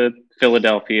back to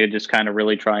Philadelphia, just kind of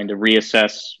really trying to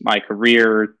reassess my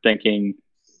career, thinking,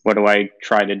 what do I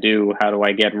try to do? How do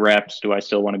I get reps? Do I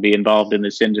still want to be involved in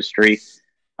this industry?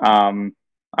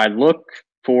 I look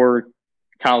for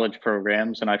college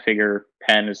programs, and I figure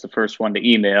Penn is the first one to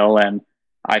email, and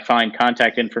I find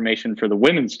contact information for the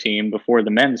women's team before the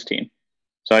men's team.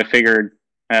 So I figured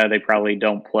they probably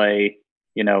don't play,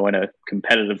 in a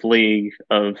competitive league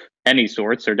of any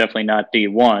sorts. They're definitely not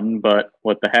D1, but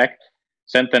what the heck?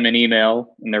 Sent them an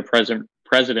email, and their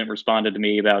president responded to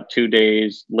me about 2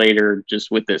 days later,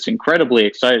 just with this incredibly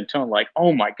excited tone, like,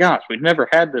 "Oh my gosh, we've never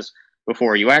had this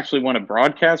before. You actually want to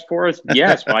broadcast for us?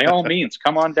 Yes, by all means,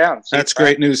 come on down." That's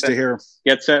great news to hear.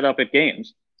 Get set up at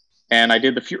games. And I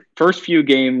did the first few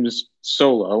games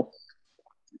solo,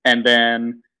 and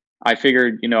then I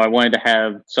figured, I wanted to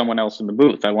have someone else in the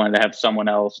booth. I wanted to have someone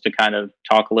else to kind of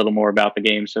talk a little more about the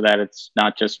game so that it's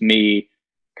not just me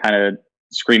kind of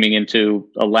screaming into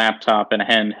a laptop and a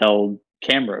handheld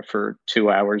camera for 2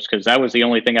 hours, because that was the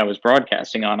only thing I was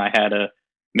broadcasting on. I had a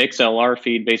MixLR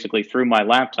feed basically through my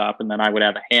laptop, and then I would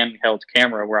have a handheld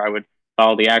camera where I would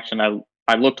follow the action.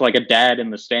 I looked like a dad in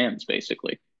the stands,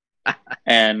 basically.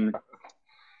 And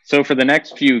so for the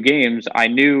next few games, I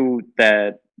knew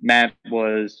that Matt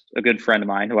was a good friend of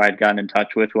mine who I had gotten in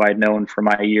touch with, who I had known for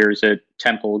my years at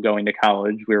Temple going to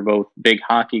college. We were both big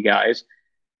hockey guys.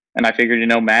 And I figured,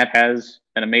 Matt has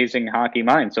an amazing hockey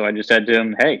mind. So I just said to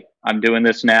him, "Hey, I'm doing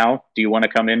this now. Do you want to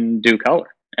come in and do color?"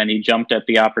 And he jumped at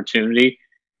the opportunity.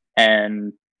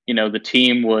 And, the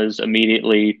team was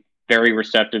immediately very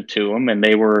receptive to him, and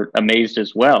they were amazed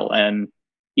as well. And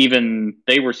even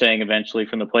they were saying eventually,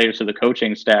 from the players to the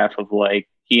coaching staff, of like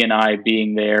he and I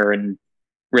being there and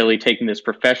really taking this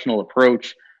professional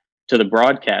approach to the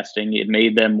broadcasting, it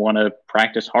made them want to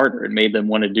practice harder. It made them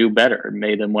want to do better. It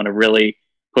made them want to really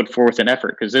put forth an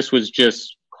effort, because this was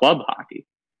just club hockey,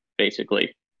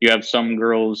 basically. You have some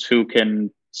girls who can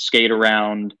skate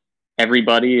around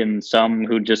everybody and some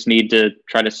who just need to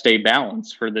try to stay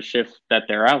balanced for the shift that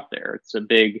they're out there. It's a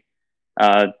big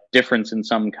difference in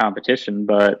some competition,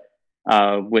 but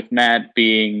with Matt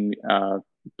being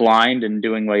blind and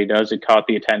doing what he does, it caught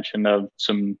the attention of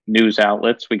some news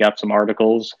outlets. We got some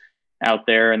articles out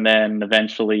there, and then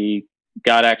eventually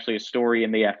got actually a story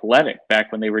in The Athletic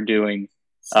back when they were doing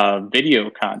video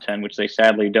content, which they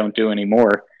sadly don't do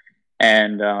anymore,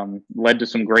 and led to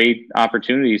some great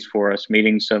opportunities for us,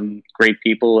 meeting some great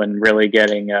people and really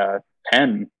getting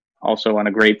Penn also on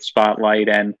a great spotlight.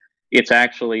 And it's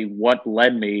actually what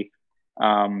led me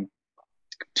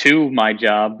to my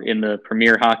job in the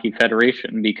Premier Hockey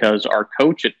Federation, because our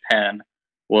coach at Penn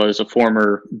was a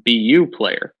former BU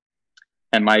player.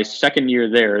 And my second year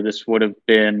there, this would have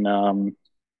been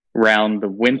around the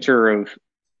winter of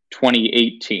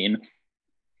 2018,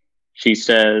 she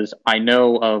says, "I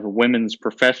know of a women's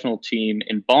professional team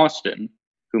in Boston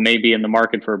who may be in the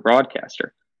market for a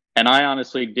broadcaster." And I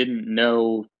honestly didn't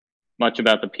know much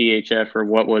about the PHF or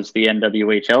what was the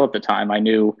NWHL at the time. I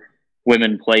knew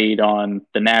women played on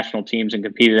the national teams and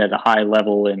competed at a high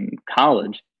level in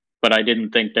college, but I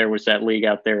didn't think there was that league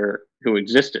out there who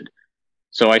existed.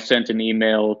 So I sent an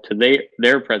email to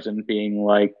their president being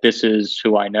like, "This is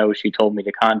who I know. She told me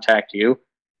to contact you."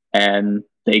 And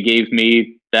they gave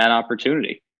me that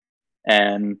opportunity.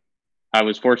 And I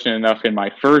was fortunate enough in my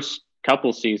first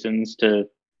couple seasons to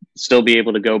still be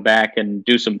able to go back and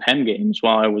do some Penn games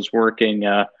while I was working,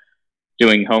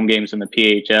 doing home games in the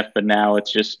PHF. But now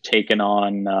it's just taken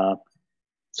on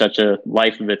such a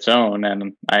life of its own,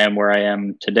 and I am where I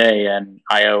am today, and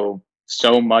I owe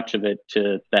so much of it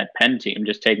to that Penn team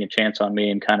just taking a chance on me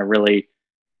and kind of really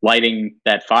lighting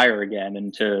that fire again,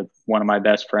 and to one of my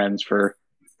best friends for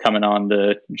coming on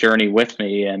the journey with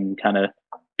me and kind of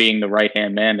being the right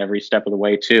hand man every step of the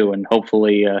way too. And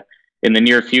hopefully in the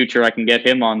near future, I can get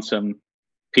him on some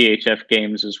PHF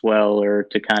games as well, or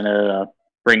to kind of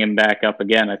bring him back up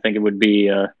again. I think it would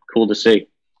be cool to see.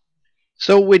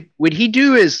 So would he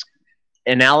do his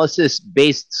analysis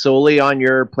based solely on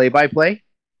your play-by-play?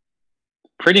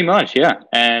 Pretty much, yeah.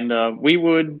 And we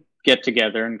would get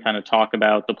together and kind of talk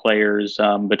about the players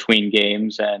between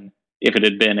games, and if it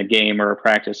had been a game or a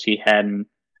practice he hadn't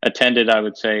attended, I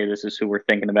would say this is who we're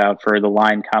thinking about for the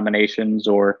line combinations,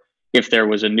 or if there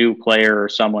was a new player or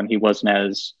someone he wasn't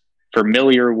as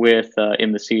familiar with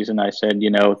in the season, I said,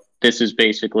 this is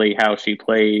basically how she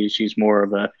plays. She's more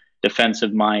of a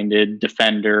defensive minded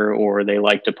defender, or they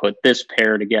like to put this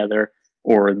pair together,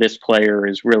 or this player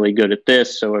is really good at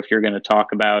this. So if you're going to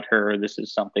talk about her, this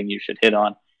is something you should hit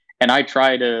on. And I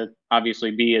try to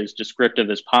obviously be as descriptive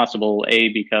as possible, A,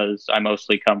 because I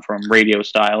mostly come from radio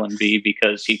style, and B,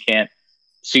 because he can't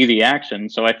see the action.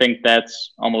 So I think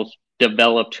that's almost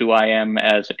developed who I am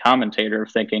as a commentator,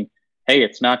 of thinking, hey,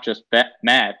 it's not just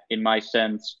Matt. In my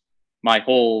sense, my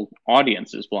whole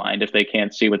audience is blind if they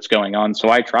can't see what's going on. So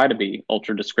I try to be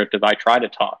ultra descriptive. I try to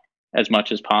talk as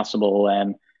much as possible.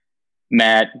 And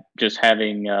Matt, just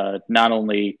having not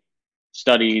only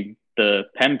studied the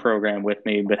Penn program with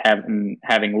me, but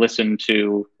having listened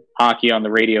to hockey on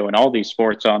the radio and all these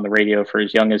sports on the radio for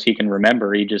as young as he can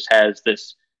remember, he just has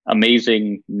this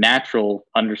amazing natural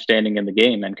understanding in the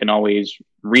game and can always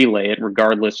relay it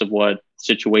regardless of what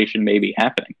situation may be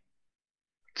happening.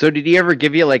 So did he ever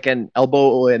give you like an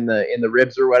elbow in the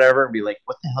ribs or whatever and be like,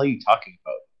 what the hell are you talking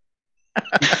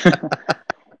about?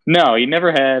 No, he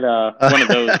never had one of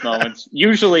those moments.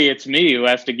 Usually it's me who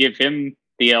has to give him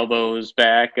the elbows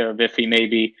back of if he may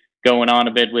be going on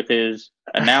a bit with his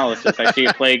analysis. I see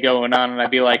a play going on and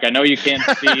I'd be like, I know you can't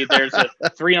see, there's a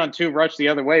 3-on-2 rush the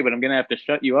other way, but I'm going to have to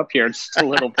shut you up here just a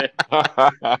little bit.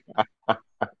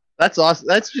 That's awesome.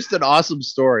 That's just an awesome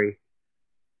story.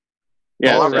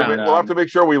 Yeah, we'll have to make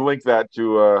sure we link that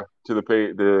to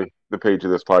the page of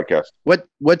this podcast.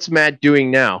 What's Matt doing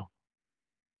now?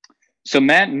 So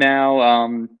Matt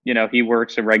now, he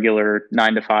works a regular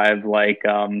 9 to 5, like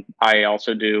I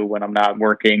also do when I'm not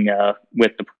working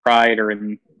with the Pride or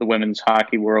in the women's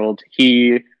hockey world.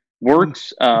 He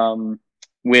works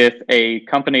with a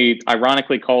company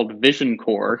ironically called Vision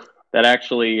Corps that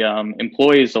actually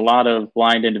employs a lot of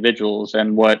blind individuals.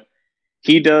 And what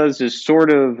he does is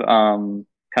sort of kind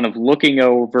of looking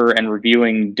over and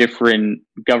reviewing different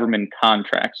government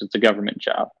contracts. It's a government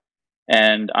job.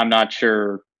 And I'm not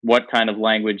sure what kind of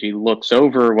language he looks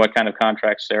over, what kind of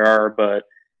contracts there are, but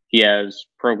he has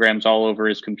programs all over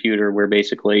his computer where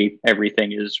basically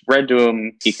everything is read to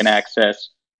him. He can access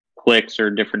clicks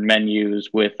or different menus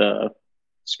with a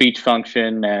speech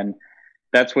function, and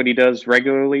that's what he does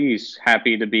regularly. He's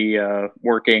happy to be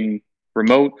working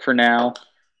remote for now,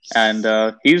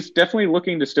 and he's definitely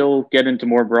looking to still get into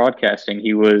more broadcasting.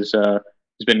 He's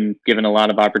been given a lot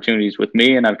of opportunities with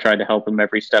me, and I've tried to help him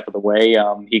every step of the way.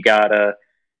 He got a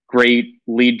great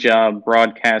lead job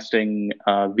broadcasting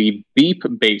the Beep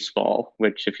Baseball,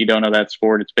 which, if you don't know that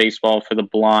sport, it's baseball for the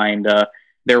blind.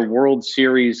 Their World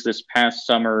Series this past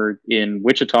summer in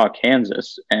Wichita,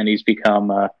 Kansas, and he's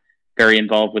become very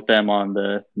involved with them on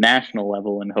the national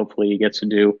level, and hopefully he gets to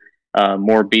do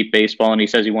more Beep Baseball. And he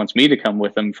says he wants me to come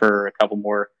with him for a couple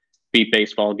more Beep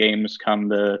Baseball games come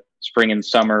the spring and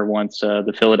summer once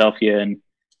the Philadelphia and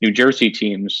New Jersey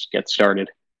teams get started.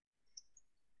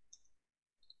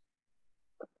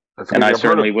 And I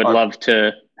certainly would love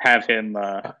to have him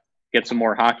get some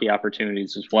more hockey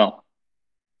opportunities as well.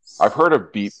 I've heard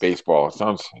of Beep Baseball. It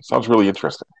sounds really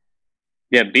interesting.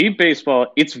 Yeah, Beep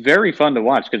Baseball, it's very fun to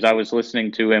watch because I was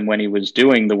listening to him when he was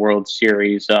doing the World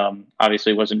Series.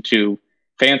 Obviously, it wasn't too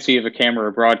fancy of a camera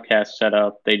or broadcast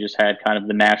setup. They just had kind of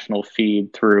the national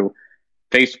feed through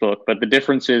Facebook. But the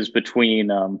differences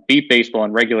between Beep Baseball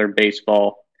and regular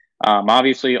baseball,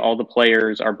 obviously all the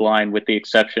players are blind with the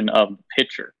exception of the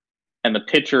pitcher. And the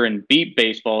pitcher in Beep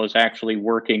Baseball is actually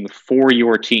working for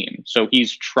your team. So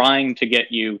he's trying to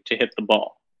get you to hit the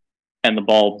ball, and the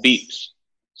ball beeps.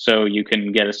 So you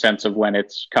can get a sense of when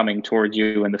it's coming towards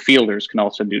you, and the fielders can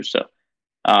also do so.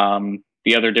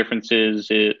 The other differences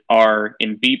are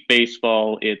in Beep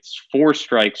Baseball, it's 4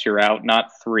 strikes, you're out, not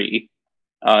 3.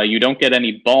 You don't get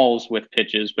any balls with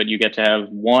pitches, but you get to have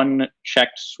 1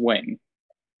 checked swing.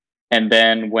 And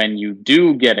then when you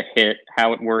do get a hit,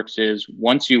 how it works is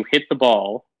once you hit the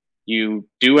ball, you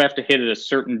do have to hit it a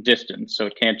certain distance, so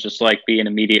it can't just like be an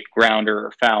immediate grounder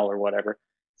or foul or whatever.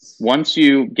 Once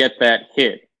you get that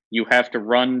hit, you have to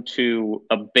run to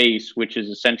a base, which is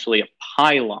essentially a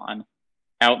pylon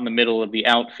out in the middle of the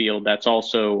outfield that's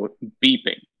also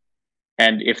beeping.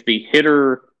 And if the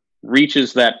hitter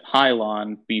reaches that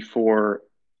pylon before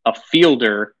a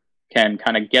fielder can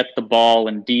kind of get the ball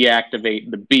and deactivate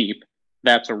the beep,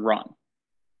 that's a run.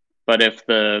 But if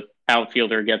the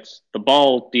outfielder gets the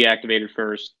ball deactivated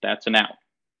first, that's an out.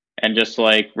 And just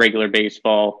like regular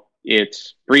baseball,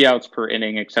 it's 3 outs per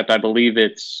inning, except I believe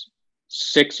it's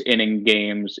 6 inning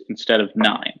games instead of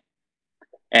 9.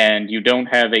 And you don't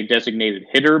have a designated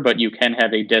hitter, but you can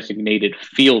have a designated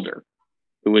fielder,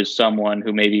 who is someone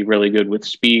who may be really good with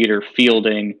speed or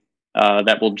fielding,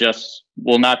 that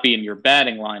will not be in your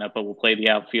batting lineup, but will play the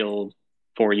outfield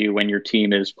for you when your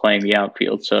team is playing the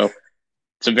outfield. So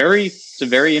it's a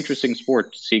very interesting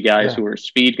sport to see guys who are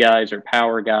speed guys or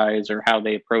power guys, or how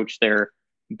they approach their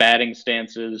batting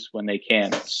stances when they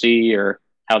can't see, or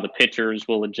how the pitchers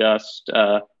will adjust,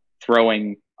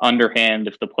 throwing underhand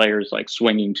if the player's like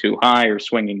swinging too high or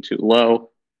swinging too low.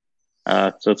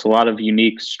 So it's a lot of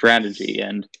unique strategy,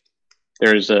 and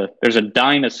there's a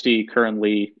dynasty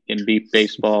currently in beep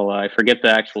baseball. I forget the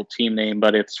actual team name,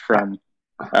 but it's from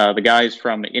the guys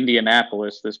from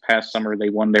Indianapolis. This past summer, they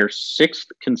won their 6th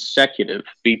consecutive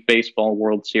beep baseball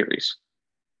World Series.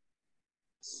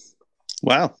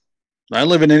 Wow. I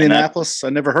live in Indianapolis. I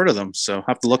never heard of them, so I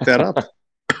have to look that up.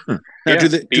 Now, do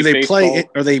they play?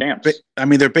 Are they? I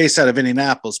mean, they're based out of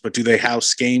Indianapolis, but do they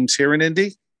house games here in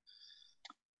Indy?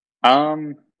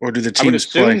 Or do the teams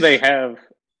play?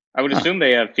 I would assume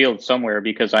they have fields somewhere,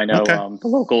 because I know the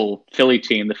local Philly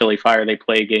team, the Philly Fire, they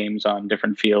play games on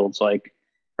different fields, like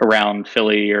around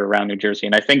Philly or around New Jersey.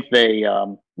 And I think they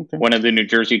one of the New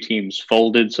Jersey teams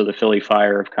folded, so the Philly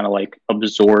Fire have kind of like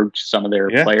absorbed some of their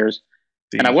players.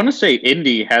 And I want to say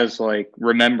Indy has like,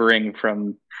 remembering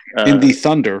from Indy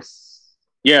Thunder.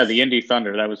 Yeah, the Indy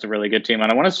Thunder. That was a really good team. And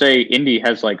I want to say Indy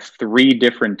has like 3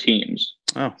 different teams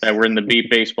that were in the Beep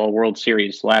Baseball World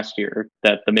Series last year,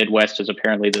 that the Midwest is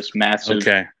apparently this massive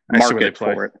market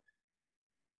for it.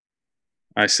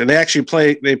 I see. They actually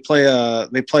play. They play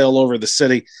all over the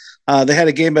city. They had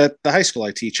a game at the high school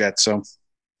I teach at. So,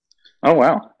 oh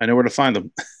wow, I know where to find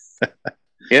them.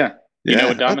 Yeah, you know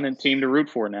a dominant team to root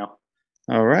for now.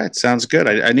 All right, sounds good.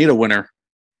 I need a winner.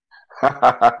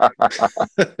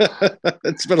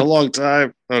 It's been a long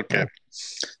time. Okay.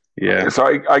 Yeah.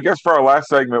 So I guess for our last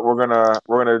segment, we're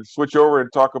gonna switch over and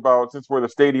talk about, since we're the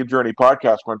Stadium Journey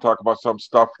podcast, we're gonna talk about some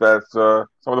stuff that's some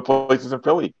of the places in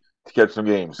Philly to catch some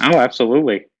games. Oh,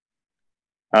 absolutely.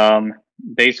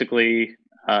 Basically,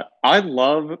 I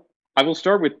will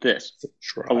start with this.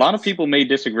 A lot of people may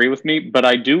disagree with me, but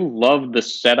I do love the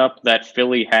setup that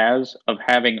Philly has of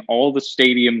having all the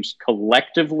stadiums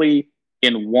collectively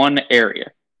in one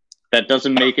area. That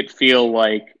doesn't make it feel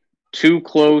like too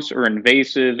close or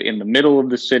invasive in the middle of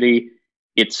the city.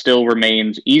 It still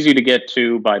remains easy to get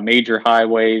to by major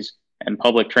highways and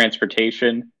public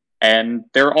transportation, and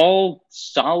they're all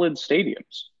solid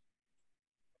stadiums.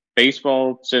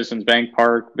 Baseball, Citizens Bank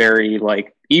Park, very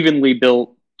like evenly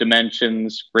built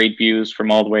dimensions, great views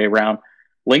from all the way around.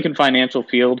 Lincoln Financial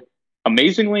Field,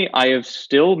 amazingly, I have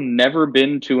still never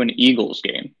been to an Eagles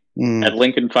game at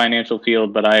Lincoln Financial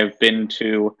Field, but I have been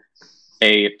to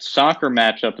a soccer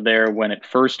matchup there when it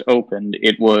first opened.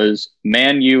 It was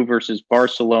Man U versus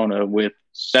Barcelona with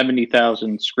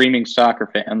 70,000 screaming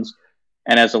soccer fans.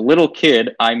 And as a little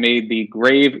kid, I made the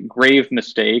grave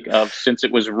mistake of, since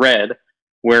it was red,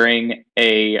 wearing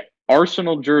a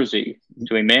Arsenal jersey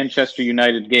to a Manchester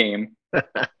United game,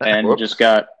 and just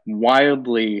got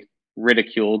wildly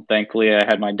ridiculed. Thankfully, I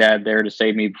had my dad there to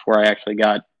save me before I actually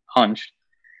got punched.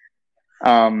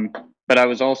 But I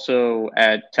was also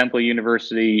at Temple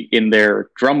University in their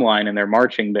drumline and their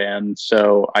marching band,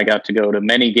 so I got to go to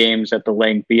many games at the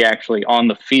Link, be actually on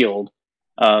the field.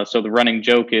 So the running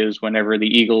joke is, whenever the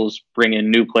Eagles bring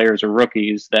in new players or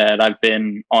rookies, that I've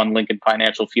been on Lincoln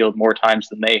Financial Field more times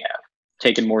than they have,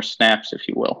 taken more snaps, if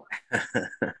you will.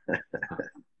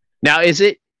 Now, is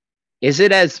it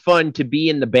as fun to be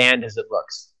in the band as it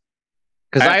looks?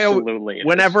 Because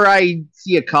whenever I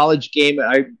see a college game,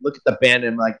 I look at the band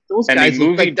and I'm like, those guys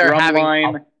look like they're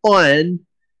having fun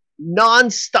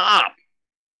nonstop.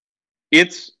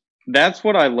 That's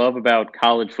what I love about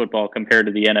college football compared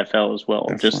to the NFL as well.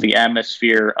 Definitely. Just the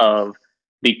atmosphere of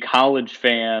the college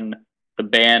fan, the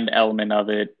band element of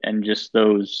it, and just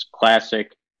those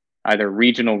classic either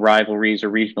regional rivalries or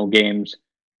regional games.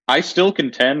 I still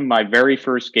contend my very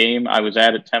first game I was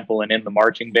at Temple and in the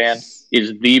marching band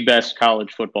is the best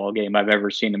college football game I've ever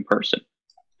seen in person.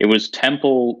 It was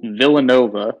Temple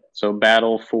Villanova, so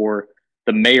battle for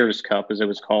the Mayor's Cup, as it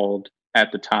was called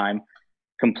at the time,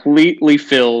 completely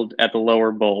filled at the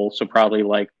lower bowl, so probably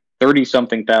like 30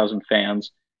 something thousand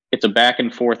fans. It's a back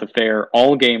and forth affair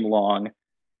all game long.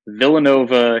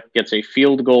 Villanova gets a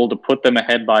field goal to put them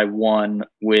ahead by one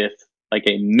with like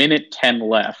a minute 10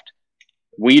 left.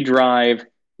 We drive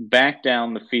back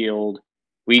down the field.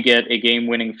 We get a game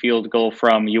winning field goal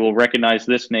from, you will recognize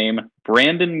this name,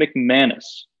 Brandon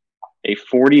McManus, a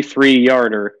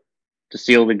 43-yarder to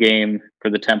seal the game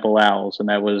for the Temple Owls. And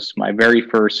that was my very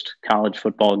first college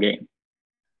football game.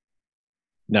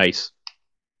 Nice.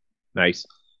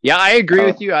 Yeah, I agree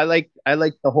with you. I like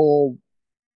the whole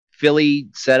Philly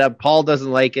setup. Paul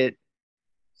doesn't like it.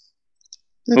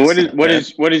 But what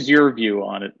is your view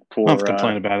on it for I don't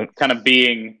complain about it. Kind of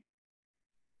being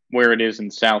where it is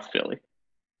in South Philly?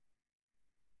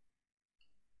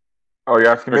 Oh, you're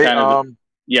asking me?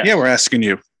 Yes. Yeah, we're asking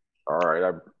you. All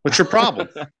right. What's your problem?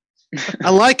 I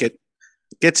like it.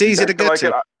 Gets easy to get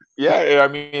to. Yeah, I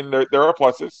mean, there are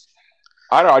pluses.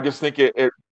 I don't know. I just think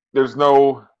there's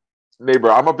no neighbor.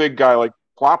 I'm a big guy. Like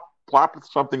plop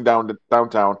something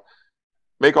downtown,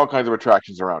 make all kinds of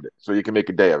attractions around it, so you can make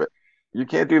a day of it. You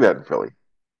can't do that in Philly.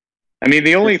 I mean,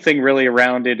 the only thing really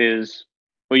around it is,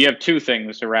 well, you have two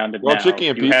things around it now. Well, Chicky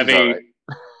and Pete's is all right.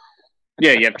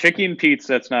 Yeah, you have Chicky and Pete's,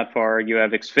 that's not far. You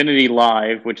have Xfinity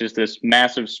Live, which is this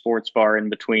massive sports bar in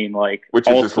between, like, which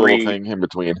all is this three little thing in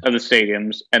between of the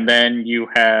stadiums. And then you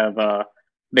have,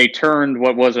 they turned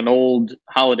what was an old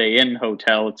Holiday Inn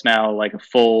hotel. It's now like a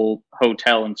full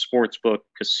hotel and sportsbook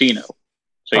casino.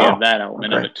 So you have that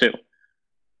element of it too.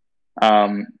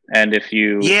 And if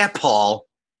you... Yeah, Paul.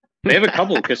 They have a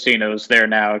couple of casinos there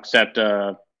now, except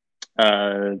why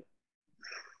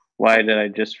did I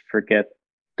just forget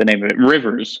the name of it?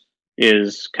 Rivers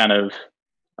is kind of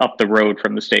up the road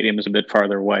from the stadium, is a bit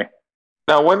farther away.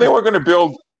 Now, when they were going to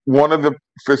build one of the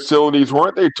facilities,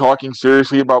 weren't they talking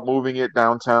seriously about moving it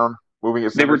downtown, moving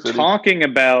it? They were talking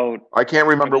about. I can't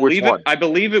remember which one. I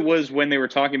believe it was when they were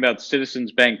talking about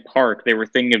Citizens Bank Park. They were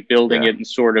thinking of building it in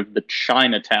sort of the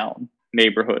Chinatown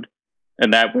neighborhood,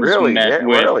 and that was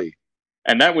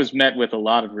and that was met with a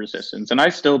lot of resistance. And I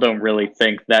still don't really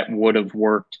think that would have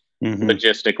worked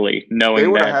logistically,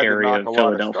 knowing that area of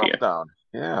Philadelphia.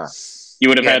 Yeah, you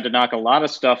would have had to knock a lot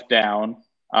of stuff down.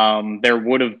 There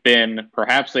would have been,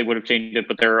 perhaps they would have changed it,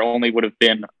 but there only would have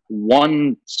been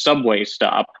one subway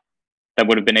stop that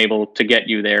would have been able to get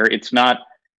you there. It's not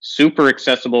super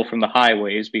accessible from the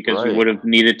highways because you would have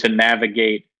needed to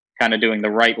navigate kind of doing the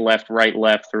right, left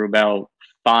through about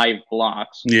 5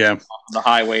 blocks off the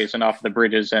highways and off the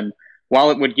bridges. And while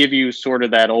it would give you sort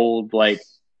of that old like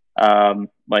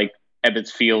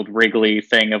Ebbets Field Wrigley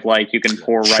thing of like you can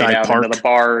pour right out into the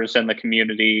bars and the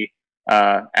community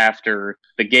after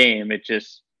the game, it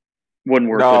just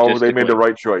wouldn't work. No, they made the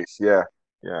right choice. Yeah.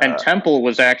 And Temple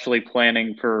was actually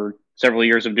planning for several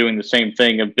years of doing the same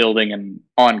thing, of building an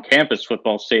on-campus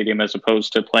football stadium as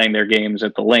opposed to playing their games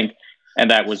at the Link. And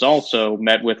that was also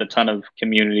met with a ton of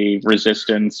community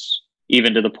resistance,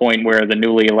 even to the point where the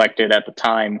newly elected at the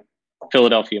time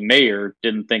Philadelphia mayor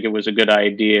didn't think it was a good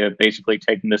idea, basically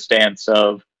taking the stance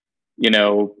of, you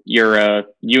know, you're a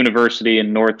university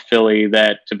in North Philly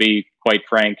that, to be quite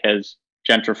frank, has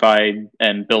gentrified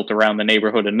and built around the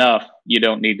neighborhood enough. You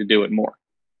don't need to do it more.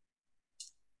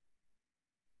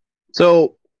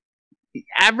 So the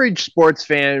average sports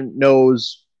fan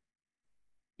knows,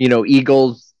 you know,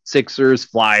 Eagles, Sixers,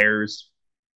 Flyers,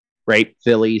 right?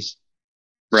 Phillies.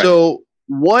 Right. So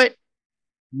what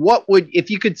would, if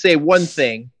you could say one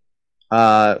thing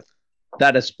that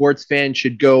a sports fan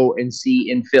should go and see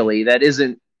in Philly that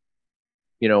isn't,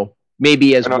 you know,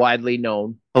 maybe as widely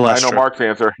known? I know Mark's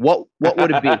answer. What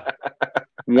would it be?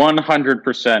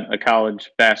 100% a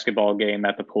college basketball game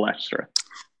at the Palestra.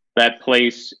 That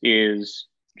place is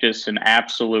just an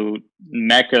absolute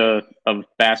mecca of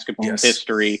basketball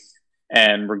history.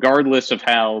 And regardless of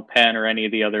how Penn or any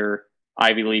of the other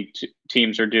Ivy League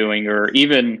teams are doing, or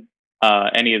even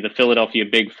any of the Philadelphia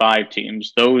Big Five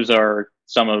teams, those are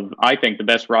some of, I think, the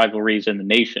best rivalries in the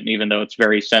nation, even though it's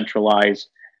very centralized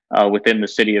within the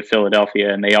city of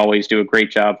Philadelphia. And they always do a great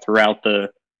job throughout the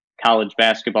college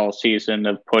basketball season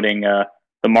of putting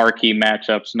the marquee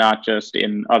matchups, not just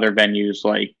in other venues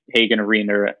like Hagan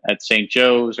Arena at St.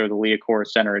 Joe's or the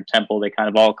Liacouras Center at Temple. They kind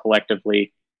of all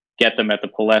collectively get them at the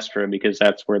Palestra because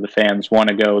that's where the fans want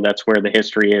to go. That's where the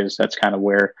history is. That's kind of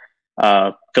where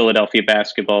Philadelphia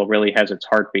basketball really has its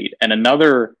heartbeat. And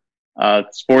another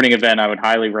Sporting event I would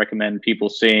highly recommend people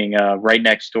seeing right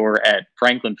next door at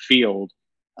Franklin Field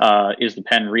is the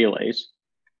Penn Relays.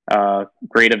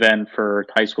 Great event for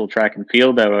high school track and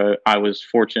field that I was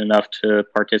fortunate enough to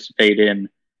participate in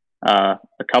a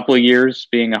couple of years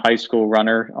being a high school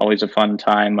runner. Always a fun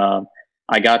time.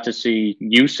 I got to see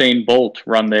Usain Bolt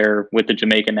run there with the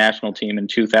Jamaican national team in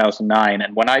 2009.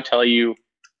 And when I tell you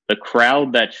the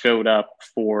crowd that showed up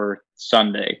for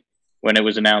Sunday, when it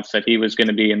was announced that he was going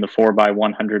to be in the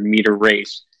 4x100 meter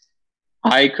race,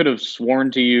 I could have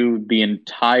sworn to you the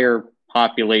entire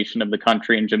population of the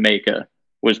country in Jamaica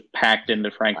was packed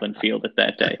into Franklin Field at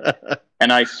that day.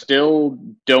 And I still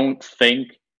don't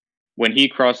think when he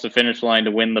crossed the finish line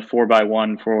to win the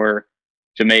 4x1 for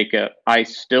Jamaica, I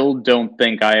still don't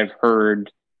think I have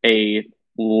heard a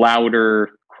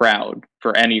louder crowd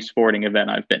for any sporting event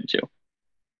I've been to.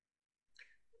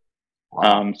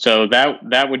 Wow. So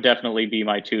that would definitely be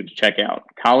my two to check out: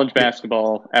 college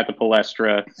basketball at the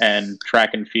Palestra and track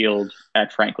and field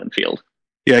at Franklin Field.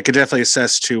 Yeah, I could definitely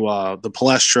assess to the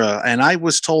Palestra. And I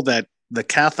was told that the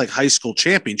Catholic high school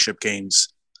championship games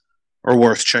are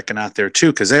worth checking out there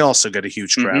too, because they also get a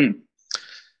huge crowd. Mm-hmm.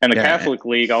 And the Catholic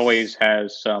League always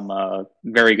has some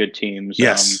very good teams.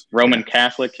 Yes. Roman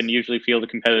Catholic can usually field a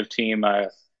competitive team.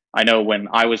 I know when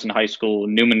I was in high school,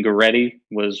 Newman Goretti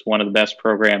was one of the best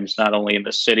programs, not only in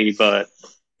the city, but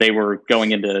they were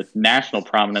going into national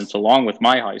prominence along with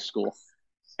my high school.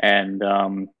 And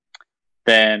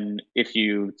then if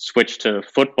you switch to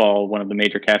football, one of the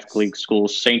major Catholic League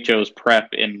schools, St. Joe's Prep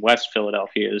in West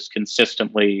Philadelphia, is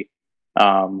consistently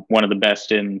one of the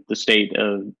best in the state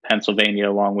of Pennsylvania,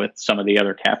 along with some of the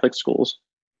other Catholic schools.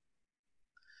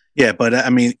 Yeah, but I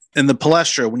mean, in the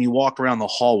Palestra, when you walk around the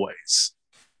hallways,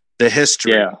 the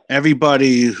history,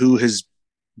 everybody who has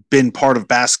been part of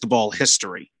basketball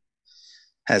history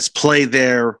has played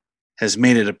there, has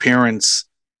made an appearance,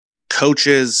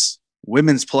 coaches,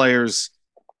 women's players.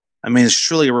 I mean, it's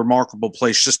truly a remarkable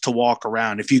place just to walk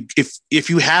around. If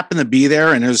you happen to be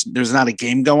there and there's not a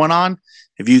game going on,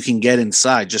 if you can get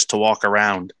inside just to walk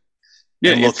around.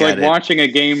 Yeah, it's like watching a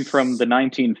game from the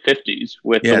 1950s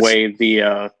with the way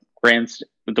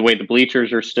the way the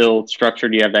bleachers are still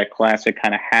structured. You have that classic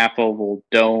kind of half oval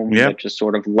dome that just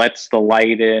sort of lets the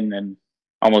light in and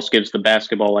almost gives the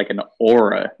basketball like an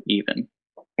aura even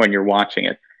when you're watching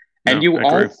it. And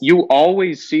you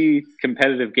always see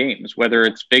competitive games, whether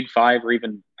it's Big Five or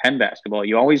even Penn basketball.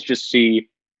 You always just see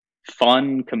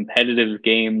fun, competitive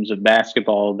games of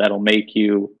basketball that'll make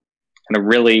you kind of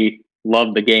really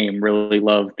love the game, really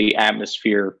love the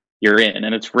atmosphere you're in.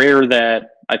 And it's rare that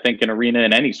I think an arena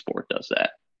in any sport does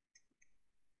that.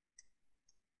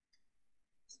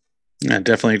 I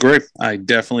definitely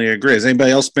agree. Has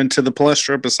anybody else been to the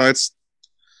Palestra besides?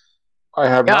 I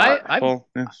have not.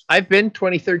 I've been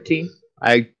 2013.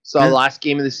 I saw the last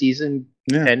game of the season,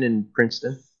 Penn and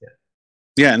Princeton.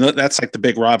 Yeah, and that's like the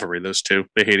big rivalry. Those two,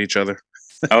 they hate each other.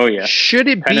 Oh yeah. Should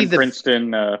it Penn be and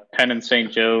Princeton, Penn and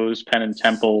St. Joe's, Penn and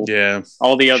Temple? Yeah.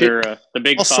 All the other the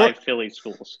Big Five Philly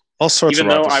schools. All sorts. Even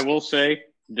of though rivals. I will say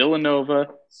Villanova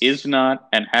is not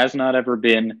and has not ever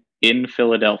been in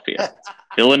Philadelphia.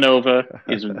 Villanova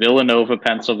is Villanova,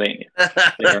 Pennsylvania.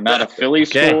 They are not a Philly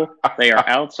school. They are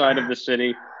outside of the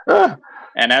city.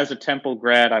 And as a Temple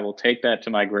grad, I will take that to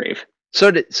my grave.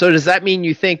 So does that mean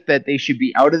you think that they should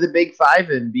be out of the Big Five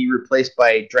and be replaced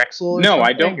by Drexel? No,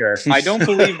 I don't. I don't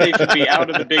believe they should be out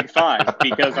of the Big Five,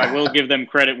 because I will give them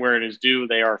credit where it is due.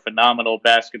 They are a phenomenal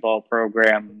basketball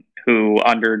program who,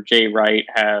 under Jay Wright,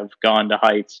 have gone to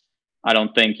heights I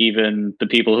don't think even the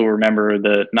people who remember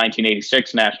the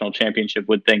 1986 national championship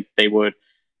would think they would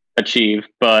achieve.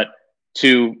 But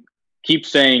to keep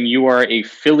saying you are a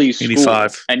Philly school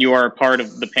 85. and you are a part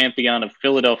of the pantheon of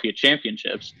Philadelphia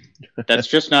championships, that's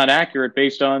just not accurate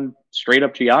based on straight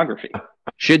up geography.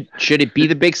 Should it be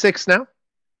the Big Six now?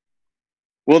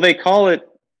 Well, they call it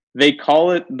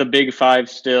the Big Five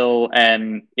still,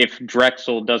 and if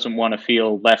Drexel doesn't want to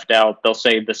feel left out, they'll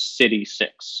say the City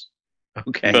Six.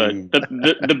 Okay, but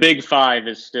the Big Five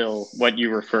is still what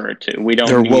you refer to. We don't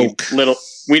They're need woke.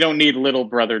 little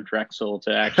brother Drexel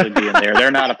to actually be in there. They're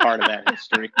not a part of that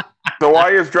history. So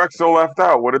why is Drexel left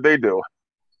out? What did they do?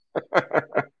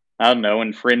 I don't know.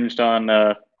 Infringed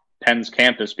on Penn's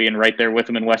campus being right there with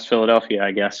them in West Philadelphia,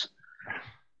 I guess.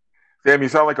 Sam, you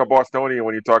sound like a Bostonian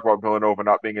when you talk about Villanova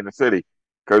not being in the city,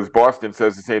 because Boston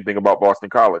says the same thing about Boston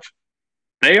College.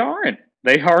 They aren't.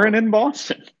 They aren't in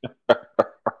Boston.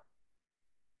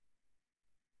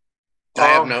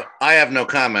 I have no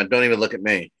comment. Don't even look at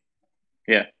me.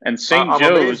 Yeah, and St. I'm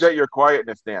Joe's. amazed at your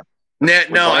quietness, Dan.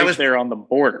 No, I was there on the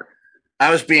border.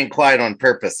 I was being quiet on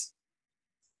purpose.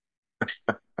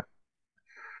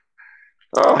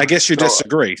 I guess you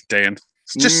disagree, Dan.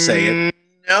 Just say it.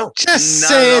 No. Just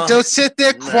say it. Don't sit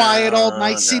there quiet, all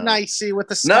nicey with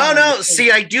the smile. No.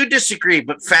 See, I do disagree,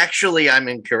 but factually, I'm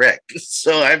incorrect.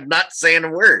 So I'm not saying a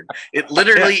word. It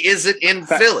literally isn't in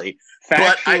Philly.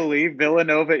 Factually,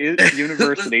 Villanova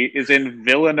University is in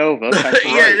Villanova,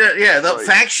 Pennsylvania.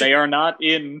 They are not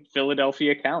in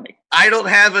Philadelphia County. I don't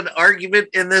have an argument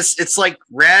in this. It's like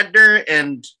Radnor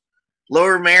and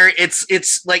Lower Mary.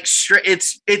 It's like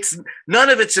it's none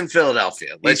of it's in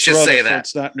Philadelphia. Let's just say that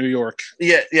it's not New York.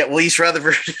 Yeah. Well, East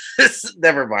Rutherford.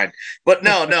 Never mind. But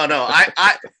no.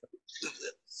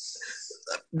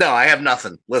 I have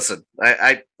nothing. Listen,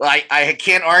 I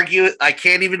can't argue it. I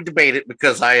can't even debate it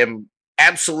because I am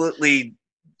absolutely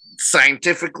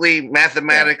scientifically,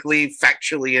 mathematically,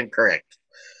 factually incorrect.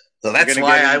 So that's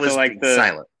why I was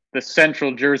silent. The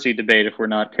Central Jersey debate, if we're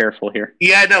not careful here.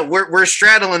 Yeah, no, we're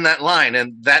straddling that line,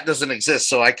 and that doesn't exist,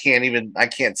 so I can't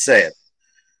say it.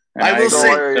 And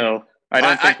I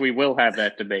don't think we will have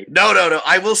that debate. No.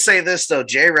 I will say this though,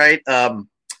 Jay Wright.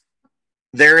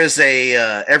 There is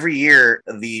every year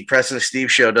the President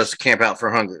Steve Show does a Camp Out for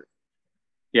Hunger.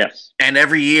 Yes, and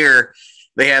every year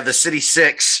they have the City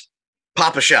 6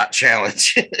 Papa Shot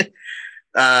Challenge.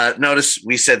 Notice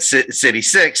we said City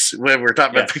 6 when we're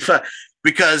talking about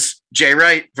because Jay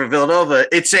Wright from Villanova.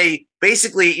 It's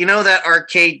basically that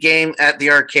arcade game at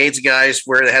the arcades, guys,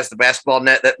 where it has the basketball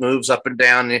net that moves up and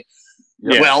down.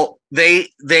 Yeah. Well, the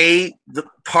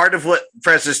part of what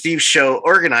President Steve's show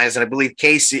organized, and I believe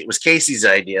it was Casey's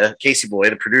idea, Casey Boy,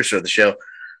 the producer of the show,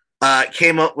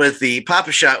 came up with the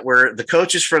Papa Shot, where the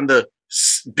coaches from the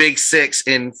Big Six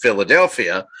in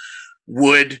Philadelphia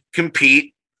would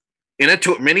compete in a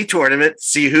mini tournament,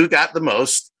 see who got the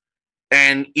most,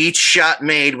 and each shot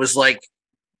made was like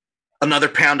another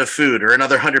pound of food or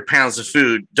another 100 pounds of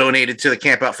food donated to the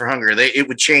Camp Out for Hunger. It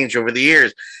would change over the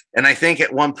years. And I think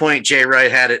at one point, Jay Wright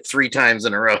had it 3 times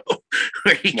in a row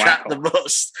where he got the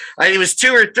most. It was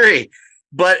 2 or 3.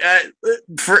 But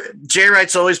for Jay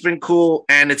Wright's always been cool,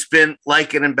 and it's been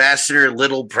like an ambassador,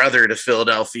 little brother to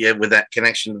Philadelphia with that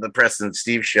connection to the President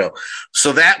Steve Show.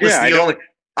 So that was the only.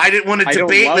 I didn't want to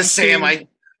debate with Sam.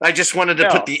 I just wanted to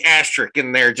put the asterisk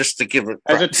in there just to give it.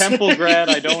 As a Temple grad,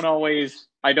 I don't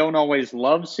always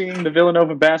love seeing the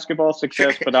Villanova basketball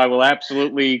success, but I will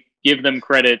absolutely give them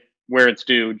credit where it's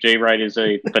due. Jay Wright is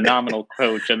a phenomenal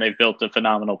coach, and they've built a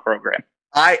phenomenal program.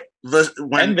 And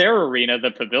their arena,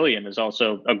 the Pavilion, is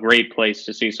also a great place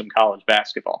to see some college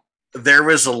basketball. There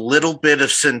was a little bit of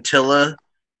scintilla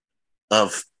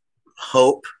of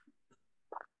hope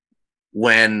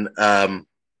when, oh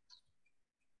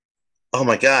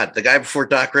my God, the guy before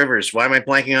Doc Rivers. Why am I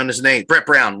blanking on his name? Brett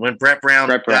Brown. When Brett Brown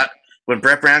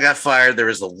got fired, there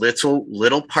was a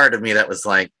little part of me that was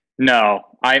like, no,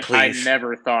 I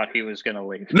never thought he was going to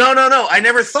leave. No. I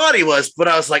never thought he was, but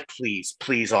I was like,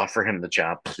 please offer him the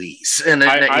job, please. And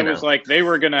I was like, they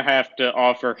were going to have to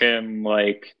offer him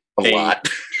like a lot.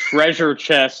 Treasure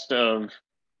chest of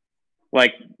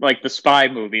like the spy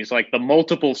movies, like the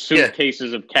multiple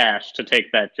suitcases of cash to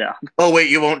take that job. Oh,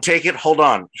 wait, you won't take it? Hold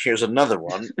on. Here's another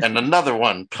one and another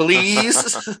one,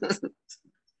 please.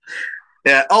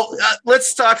 Yeah. Oh,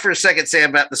 let's talk for a second, Sam,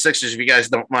 about the Sixers, if you guys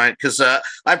don't mind, because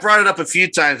I brought it up a few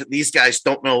times that these guys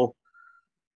don't know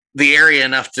the area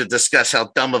enough to discuss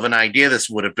how dumb of an idea this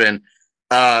would have been,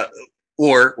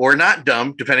 or not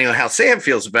dumb, depending on how Sam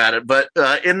feels about it. But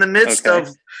in the midst of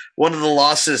one of the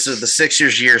losses of the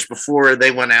Sixers years before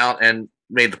they went out and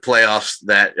made the playoffs,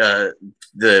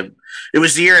 it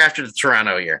was the year after the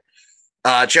Toronto year.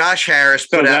 Josh Harris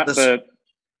put out this.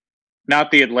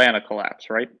 Not the Atlanta collapse,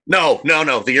 right? No.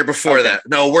 The year before that.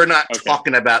 No, we're not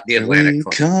talking about the Atlanta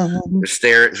collapse.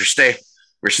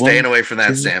 We're staying away from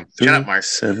that, Sam. Shut up, Mark.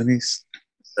 70s.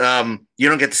 You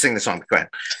don't get to sing the song. Go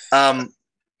ahead.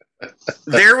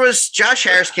 There was Josh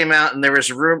Harris came out, and there was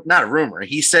not a rumor.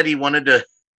 He said he wanted to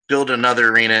build another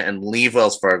arena and leave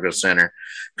Wells Fargo Center,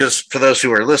 because for those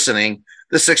who are listening,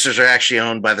 the Sixers are actually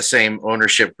owned by the same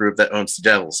ownership group that owns the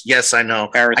Devils. Yes, I know.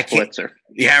 I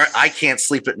can't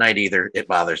sleep at night either. It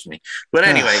bothers me. But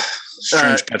anyway.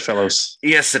 Strange bedfellows.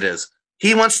 Yes, it is.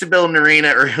 He wants to build an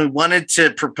arena, or he wanted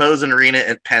to propose an arena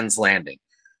at Penn's Landing.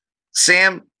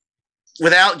 Sam,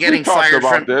 without getting fired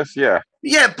about this, yeah.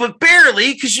 Yeah, but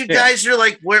barely, because you guys are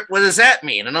like, what does that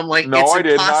mean? And I'm like, no, I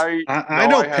didn't. I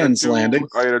know Penn's Landing.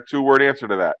 I had a 2-word answer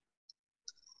to that.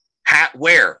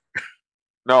 Where?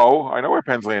 No, I know where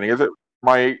Penn's Landing is.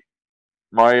 My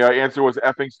answer was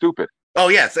effing stupid. Oh,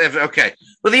 yes. Okay.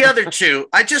 Well, the other two,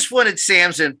 I just wanted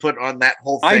Sam's input on that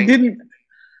whole thing.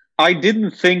 I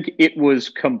didn't think it was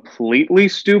completely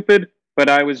stupid, but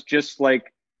I was just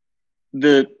like,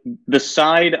 the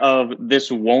side of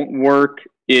this won't work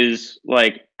is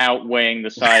like outweighing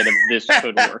the side of this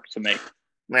could work to me.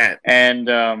 Man.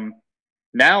 And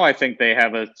now I think they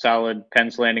have a solid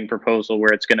Penn's Landing proposal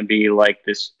where it's going to be like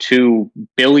this $2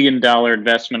 billion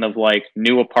investment of like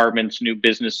new apartments, new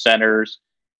business centers.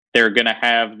 They're going to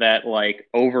have that like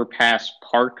overpass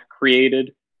park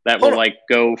created that will like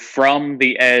go from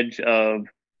the edge of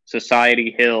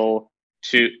Society Hill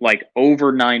to like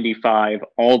over 95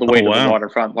 all the way to the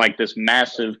waterfront, like this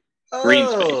massive green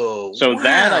space. So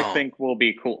that I think will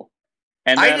be cool.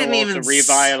 And that'll also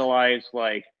revitalize,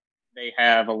 like, they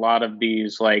have a lot of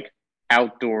these like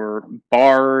outdoor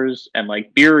bars and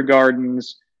like beer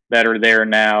gardens that are there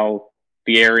now.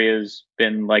 The area's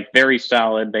been like very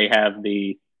solid. They have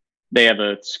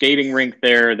a skating rink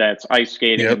there that's ice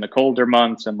skating in the colder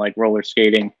months and like roller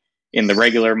skating in the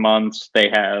regular months. They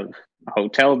have a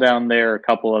hotel down there, a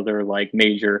couple other like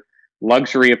major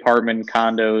luxury apartment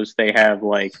condos. They have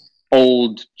like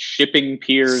old shipping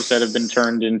piers that have been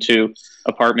turned into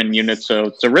apartment units. So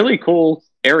it's a really cool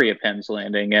area, Penn's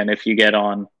Landing. And if you get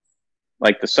on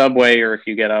like the subway or if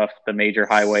you get off the major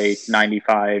highway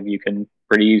 95, you can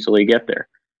pretty easily get there.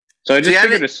 So I just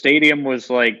figured a stadium was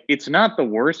like, it's not the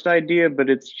worst idea, but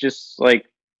it's just like,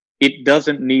 it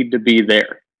doesn't need to be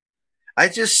there. I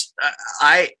didn't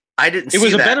see it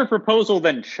was a that. Better proposal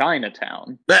than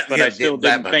Chinatown, but I still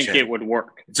didn't think it would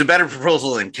work. It's a better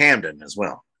proposal than Camden as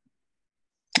well.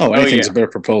 Oh, anything's a better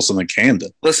proposal than Camden.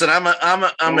 Listen,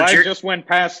 I just went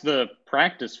past the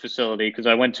practice facility because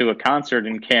I went to a concert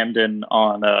in Camden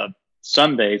on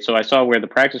Sunday, so I saw where the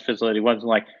practice facility was. And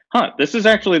like, this is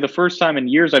actually the first time in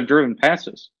years I've driven past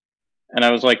this. And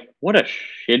I was like, what a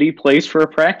shitty place for a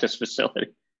practice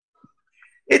facility.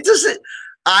 It doesn't.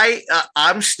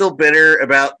 I'm still bitter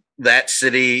about that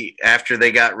city after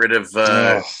they got rid of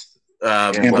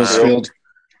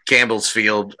Campbell's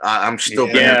Field. I'm still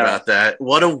bitter about that.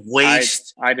 What a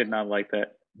waste. I did not like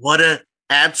that. What a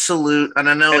absolute, and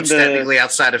I know it's technically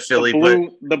outside of Philly,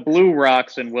 but the Blue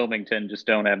Rocks in Wilmington just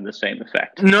don't have the same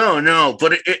effect. No,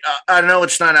 but I know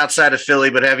it's not outside of Philly,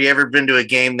 but have you ever been to a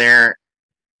game there?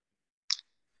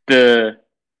 The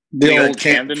old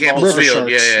Camden Campbell's Field.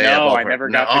 No, I never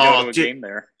got to go to a game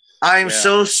there. I'm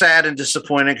so sad and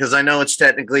disappointed because I know it's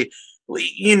technically,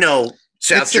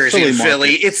 South Jersey and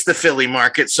Philly. It's the Philly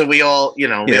market. So we all,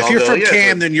 if you're from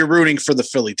Camden, you're rooting for the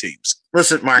Philly teams.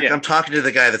 Listen, Mark, I'm talking to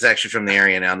the guy that's actually from the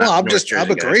area now. I'm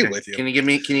agreeing with you. Can you give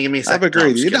me a second? I've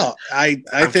agreed.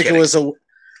 I think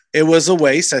it was a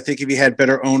waste. I think if you had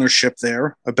better ownership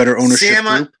there, a better ownership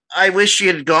group. I wish you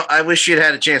had gone. I wish you'd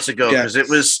had a chance to go because it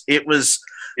was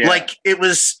like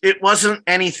it wasn't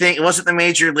anything. It wasn't the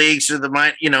major leagues or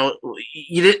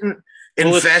you didn't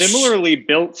invest. A similarly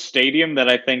built stadium that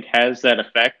I think has that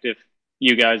effect, if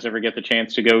you guys ever get the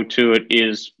chance to go to it,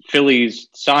 is Philly's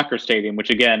soccer stadium, which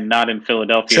again, not in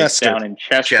Philadelphia, it's down in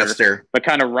Chester, but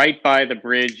kind of right by the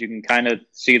bridge. You can kind of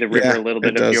see the river a little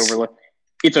bit if you overlook.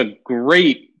 It's a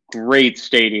great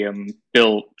stadium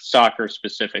built soccer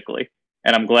specifically.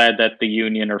 And I'm glad that the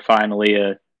Union are finally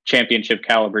a championship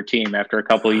caliber team after a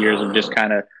couple of years of just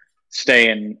kind of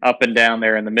staying up and down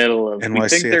there in the middle of, we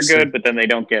think they're good, but then they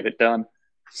don't get it done.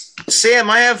 Sam,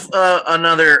 I have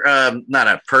another, not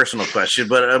a personal question,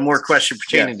 but a more question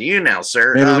pertaining to you now,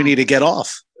 sir. Maybe we need to get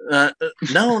off.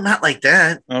 No, not like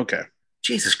that. Okay.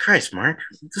 Jesus Christ, Mark.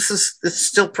 This is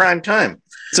still prime time.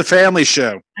 It's a family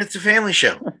show. It's a family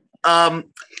show. How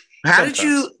did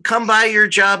you come by your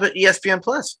job at ESPN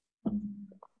Plus?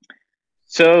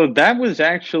 So that was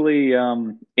actually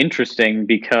interesting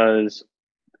because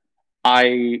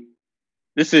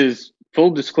this is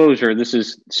full disclosure, this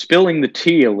is spilling the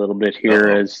tea a little bit here,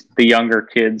 as the younger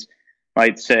kids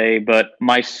might say, but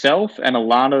myself and a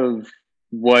lot of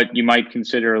what you might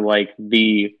consider like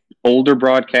the older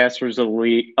broadcasters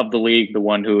of the league, the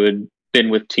one who had been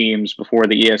with teams before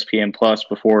the ESPN Plus,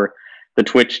 before the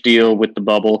Twitch deal with the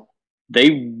bubble,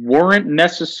 they weren't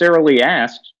necessarily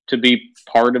asked to be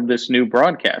part of this new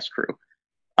broadcast crew.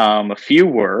 A few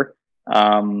were,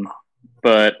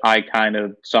 but I kind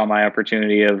of saw my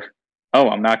opportunity of,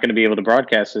 I'm not going to be able to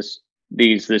broadcast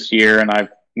these this year. And I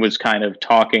was kind of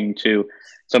talking to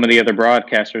some of the other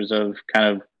broadcasters of kind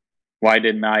of, why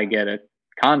didn't I get a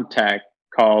contact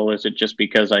call? Is it just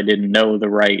because I didn't know the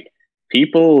right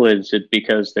people? Is it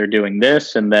because they're doing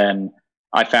this? And then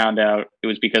I found out it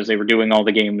was because they were doing all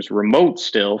the games remote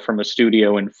still from a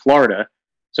studio in Florida.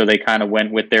 So they kind of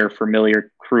went with their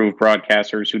familiar crew of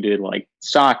broadcasters who did like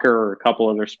soccer or a couple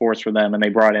other sports for them. And they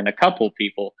brought in a couple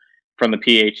people from the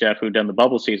PHF who'd done the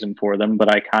bubble season for them. But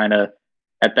I kind of,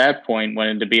 at that point,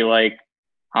 wanted to be like,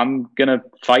 I'm going to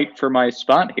fight for my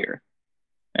spot here.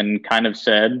 and kind of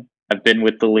said, I've been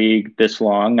with the league this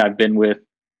long. I've been with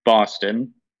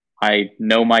Boston. I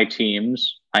know my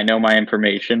teams. I know my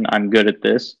information. I'm good at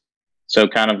this. So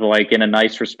kind of like in a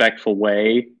nice, respectful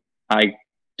way, I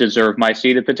deserve my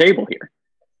seat at the table here.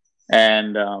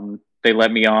 And they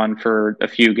let me on for a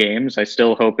few games. I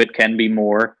still hope it can be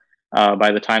more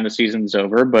by the time the season's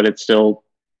over, but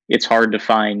it's hard to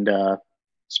find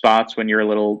spots when you're a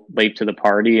little late to the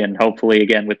party. And hopefully,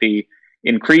 again, with the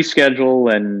increased schedule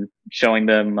and showing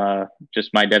them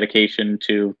just my dedication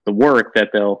to the work, that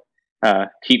they'll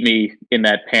keep me in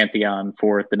that pantheon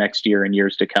for the next year and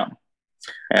years to come.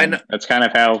 And that's kind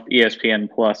of how ESPN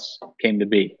Plus came to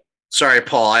be. Sorry,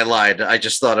 Paul, I lied. I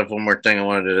just thought of one more thing I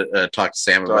wanted to talk to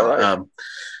Sam about.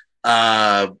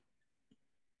 Right.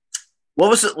 What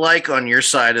was it like on your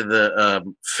side of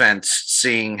the fence,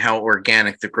 seeing how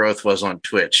organic the growth was on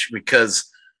Twitch? Because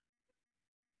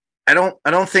I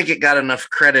don't think it got enough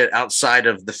credit outside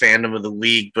of the fandom of the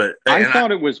league. But I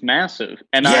thought it was massive,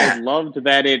 and I loved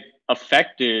that it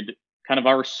affected kind of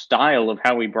our style of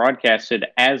how we broadcasted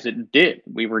as it did.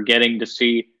 We were getting to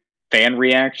see fan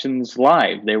reactions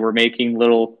live. They were making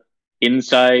little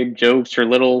inside jokes or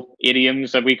little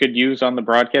idioms that we could use on the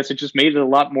broadcast. It just made it a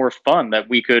lot more fun that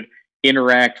we could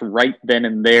interact right then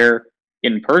and there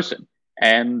in person.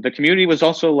 And the community was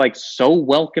also like so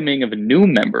welcoming of new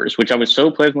members, which I was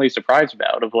so pleasantly surprised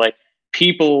about. Of like,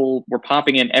 people were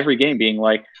popping in every game being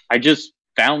like, I just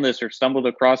found this or stumbled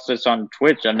across this on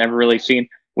Twitch. I've never really seen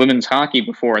women's hockey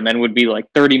before. And then would be like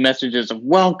 30 messages of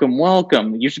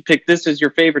welcome. You should pick this as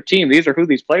your favorite team. These are who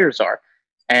these players are.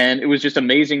 And it was just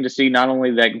amazing to see not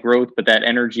only that growth, but that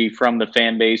energy from the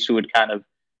fan base who had kind of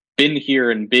been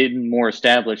here and been more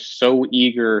established, so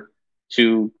eager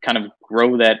to kind of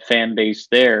grow that fan base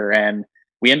there. And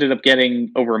we ended up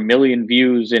getting over 1 million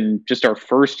views in just our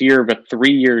first year of a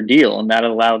 3-year deal. And that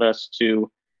allowed us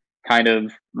to kind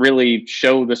of really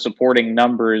show the supporting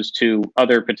numbers to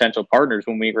other potential partners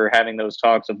when we were having those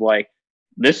talks of like,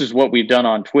 this is what we've done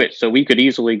on Twitch. So we could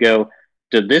easily go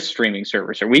to this streaming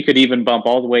service, or we could even bump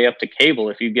all the way up to cable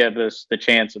if you give us the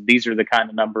chance of these are the kind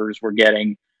of numbers we're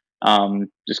getting,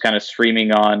 just kind of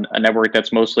streaming on a network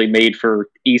that's mostly made for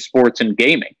esports and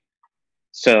gaming.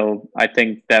 So I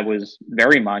think that was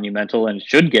very monumental and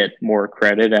should get more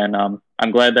credit. And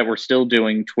I'm glad that we're still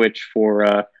doing Twitch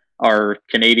for our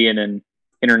Canadian and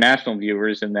international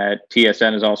viewers, and that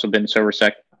TSN has also been so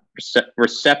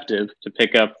receptive to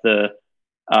pick up the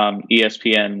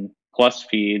ESPN Plus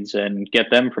feeds and get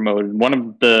them promoted. One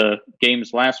of the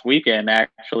games last weekend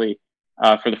actually,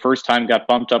 for the first time, got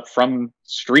bumped up from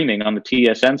streaming on the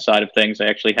TSN side of things. I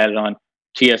actually had it on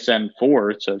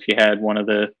TSN4, so if you had one of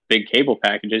the big cable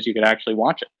packages, you could actually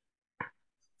watch it.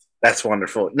 That's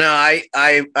wonderful. No,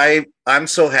 I'm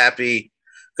so happy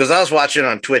because I was watching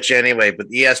on Twitch anyway, but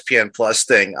the ESPN Plus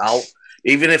thing,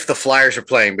 even if the Flyers are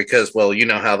playing, because, well, you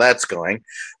know how that's going,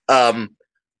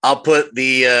 I'll put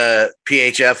the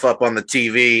PHF up on the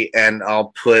TV and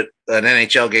I'll put an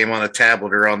NHL game on a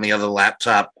tablet or on the other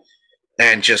laptop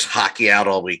and just hockey out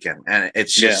all weekend. And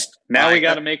it's just... Now we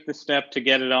got to make the step to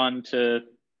get it on to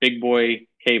big boy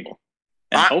cable.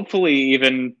 And hopefully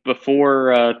even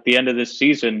before the end of this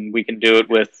season, we can do it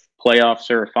with playoffs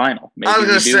or a final. Maybe I was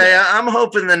going to say, I'm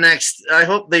hoping I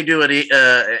hope they do what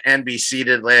NBC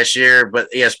did last year,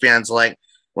 but ESPN's like,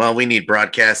 well, we need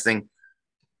broadcasting.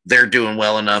 They're doing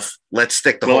well enough. Let's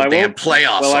stick the whole damn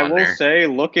playoffs on there. Well, I will say,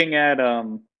 looking at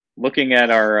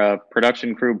our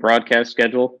production crew broadcast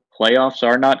schedule, playoffs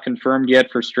are not confirmed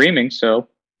yet for streaming, so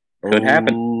could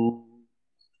happen.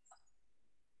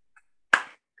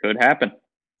 Could happen.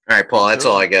 All right, Paul, that's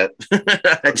all I got.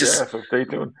 So stay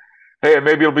tuned. Hey,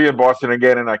 maybe it'll be in Boston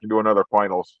again, and I can do another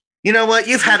finals. You know what?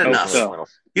 You've had enough. So.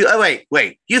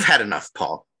 Wait. You've had enough,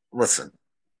 Paul. Listen.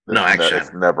 No, actually.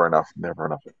 It's never enough. Never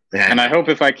enough. And I hope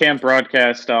if I can't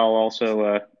broadcast, I'll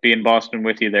also be in Boston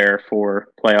with you there for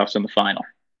playoffs in the final.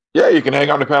 Yeah, you can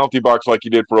hang out in the penalty box like you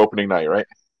did for opening night, right?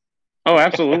 Oh,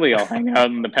 absolutely. I'll hang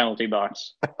out in the penalty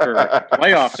box for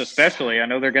playoffs, especially. I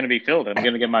know they're going to be filled. I'm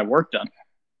going to get my work done.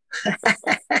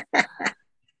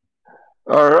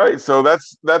 All right, so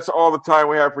that's all the time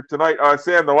we have for tonight.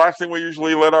 Sam, the last thing we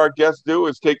usually let our guests do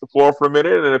is take the floor for a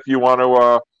minute, and if you want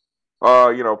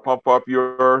to pump up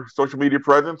your social media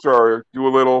presence or do a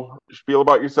little spiel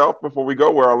about yourself before we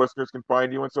go, where our listeners can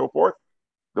find you and so forth.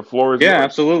 The floor is yours.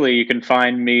 Absolutely. You can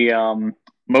find me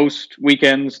most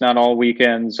weekends, not all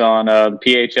weekends, on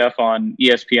PHF on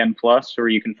ESPN Plus, or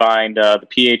you can find the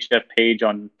PHF page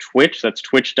on Twitch. That's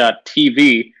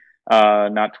twitch.tv,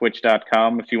 not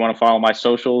twitch.com. If you want to follow my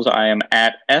socials, I am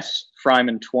at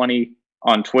sfryman20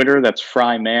 on Twitter. That's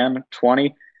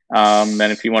Fryman20. And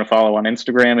if you want to follow on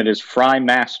Instagram, it is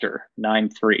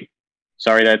FryMaster93.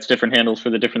 Sorry, that's different handles for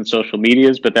the different social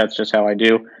medias, but that's just how I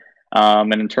do.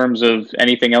 And in terms of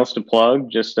anything else to plug,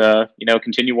 just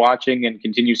continue watching and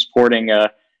continue supporting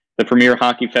the Premier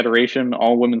Hockey Federation,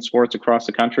 all women's sports across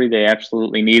the country. They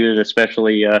absolutely need it,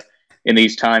 especially in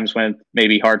these times when it may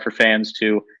be hard for fans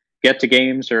to get to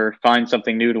games or find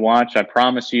something new to watch. I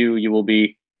promise you, you will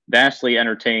be vastly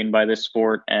entertained by this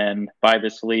sport and by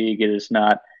this league. It is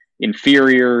not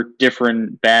inferior,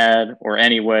 different, bad, or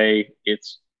any way.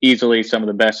 It's easily some of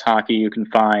the best hockey you can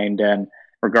find, and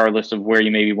regardless of where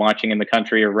you may be watching in the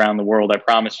country or around the world, I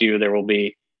promise you there will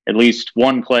be at least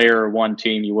one player or one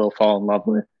team you will fall in love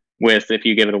with if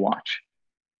you give it a watch.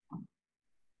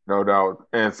 No doubt.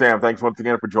 And Sam, thanks once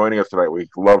again for joining us tonight. We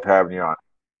loved having you on.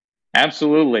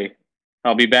 Absolutely.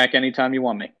 I'll be back anytime you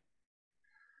want me.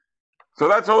 So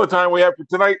that's all the time we have for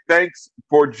tonight. Thanks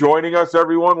for joining us,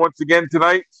 everyone, once again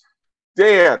tonight.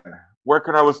 Dan, where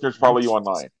can our listeners follow you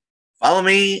online? Follow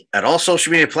me at all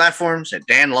social media platforms at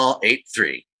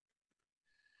DanLaw83.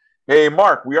 Hey,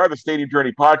 Mark, we are the Stadium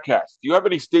Journey podcast. Do you have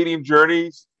any stadium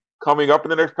journeys coming up in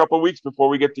the next couple of weeks before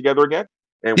we get together again?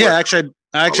 And yeah, actually,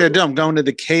 I do. I'm going to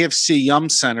the KFC Yum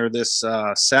Center this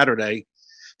Saturday,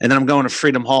 and then I'm going to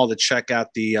Freedom Hall to check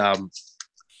out the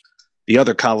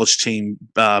other college team,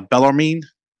 Bellarmine,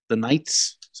 the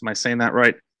Knights. Am I saying that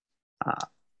right?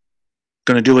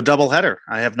 Going to do a doubleheader.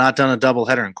 I have not done a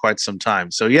doubleheader in quite some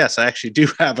time. So, yes, I actually do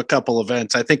have a couple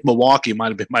events. I think Milwaukee might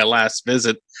have been my last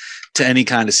visit to any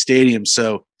kind of stadium.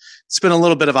 So it's been a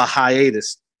little bit of a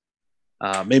hiatus.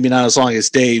 Maybe not as long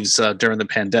as Dave's during the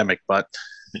pandemic, but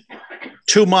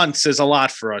 2 months is a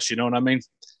lot for us. You know what I mean?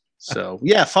 So,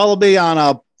 yeah, follow me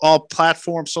on all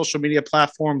platforms, social media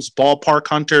platforms, Ballpark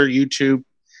Hunter, YouTube,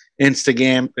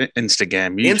 Instagram.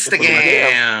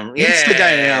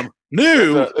 Yeah.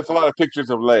 New. It's a lot of pictures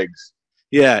of legs.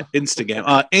 Yeah,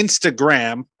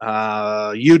 Instagram.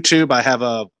 YouTube. I have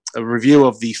a review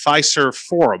of the Pfizer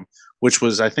Forum, which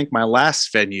was, I think, my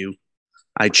last venue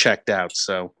I checked out.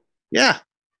 So, yeah.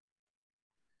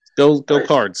 Go right.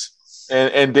 Cards.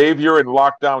 And Dave, you're in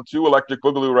lockdown too, Electric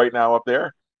Boogaloo right now up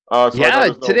there.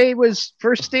 Today was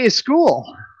first day of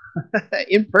school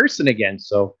in person again.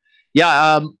 So,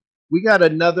 yeah, we got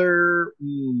another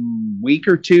week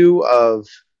or two of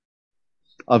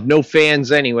no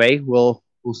fans anyway. We'll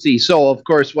see. So, of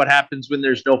course, what happens when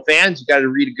there's no fans? You got to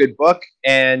read a good book.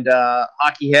 And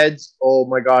Hockey Heads, oh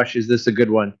my gosh, is this a good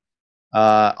one?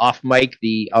 Off Mike,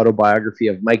 the autobiography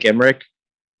of Mike Emmerich.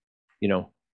 You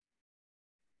know,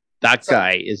 that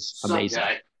guy is amazing.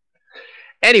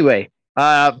 Anyway,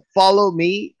 follow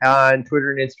me on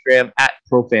Twitter and Instagram at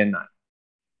ProFan9.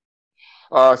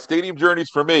 Stadium journeys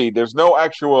for me. There's no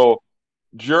actual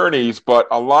journeys, but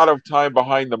a lot of time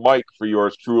behind the mic for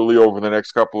yours truly over the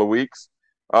next couple of weeks.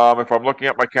 If I'm looking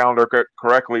at my calendar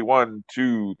correctly, 1,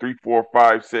 2, 3, 4,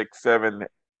 5, 6, 7,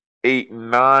 8,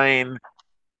 9,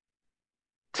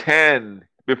 10.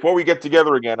 Before we get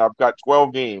together again, I've got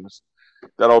 12 games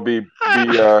that I'll be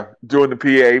doing the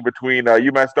PA between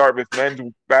UMass Dartmouth men's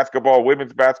basketball,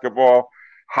 women's basketball,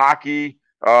 hockey,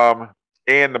 and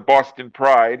the Boston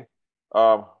Pride.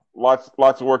 Lots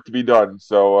of work to be done.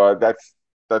 So that's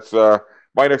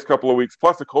my next couple of weeks,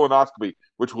 plus a colonoscopy,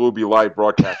 which will be live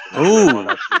broadcasting. Ooh,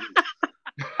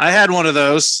 I had one of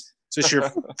those. Is this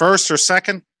your first or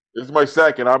second? This is my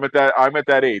second. I'm at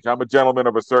that age. I'm a gentleman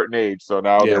of a certain age, so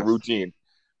now they're routine.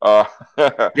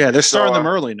 They're starting them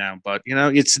early now, but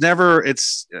it's never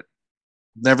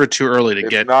too early to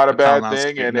get. It's not a bad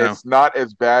thing, and it's not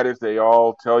as bad as they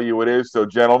all tell you it is. So,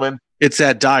 gentlemen, it's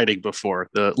that dieting before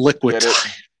the liquid.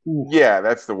 Yeah,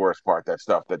 that's the worst part. That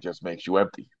stuff that just makes you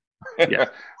empty. Yeah,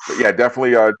 but yeah,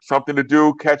 definitely something to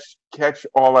do. Catch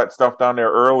all that stuff down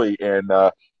there early, and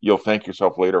you'll thank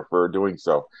yourself later for doing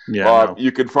so. Yeah,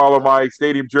 you can follow my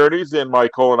stadium journeys and my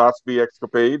colonoscopy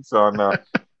escapades on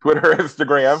Twitter,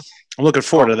 Instagram. I'm looking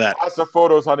forward to that. Lots of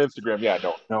photos on Instagram. Yeah,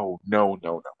 no.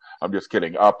 I'm just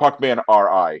kidding. Puckman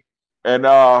RI. And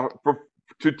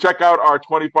to check out our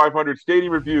 2,500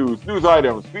 stadium reviews, news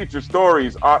items, feature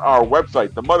stories on our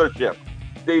website, the mothership,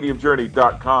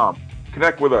 stadiumjourney.com.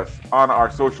 Connect with us on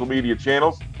our social media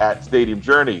channels at Stadium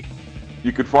Journey.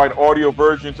 You can find audio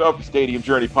versions of the Stadium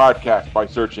Journey podcast by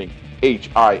searching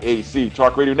HIAC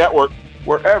Talk Radio Network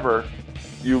wherever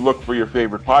you look for your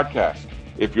favorite podcast.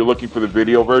 If you're looking for the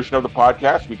video version of the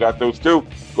podcast, we got those too.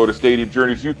 Go to Stadium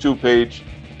Journey's YouTube page.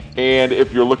 And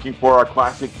if you're looking for our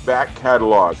classic back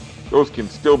catalog, those can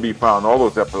still be found. All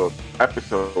those episodes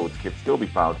can still be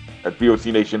found at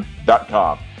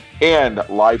vocnation.com. And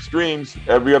live streams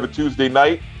every other Tuesday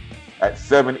night at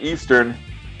 7 Eastern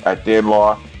at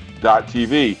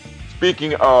TV.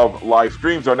 Speaking of live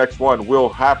streams, our next one will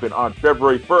happen on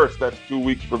February 1st. That's 2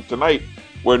 weeks from tonight,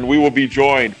 when we will be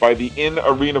joined by the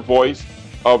in-arena voice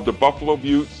of the Buffalo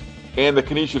Buttes and the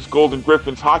Canisius Golden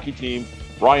Griffins hockey team,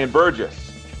 Ryan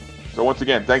Burgess. So once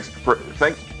again, thanks.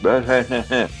 The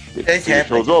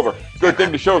show's over. Good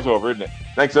thing the show's over, isn't it?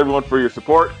 Thanks everyone for your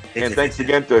support, and thanks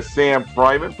again to Sam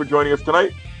Fryman for joining us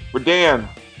tonight. For Dan,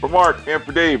 for Mark, and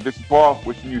for Dave, this is Paul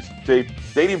wishing you safe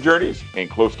stadium journeys and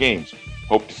close games.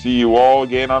 Hope to see you all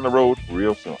again on the road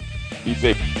real soon. Be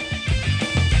safe.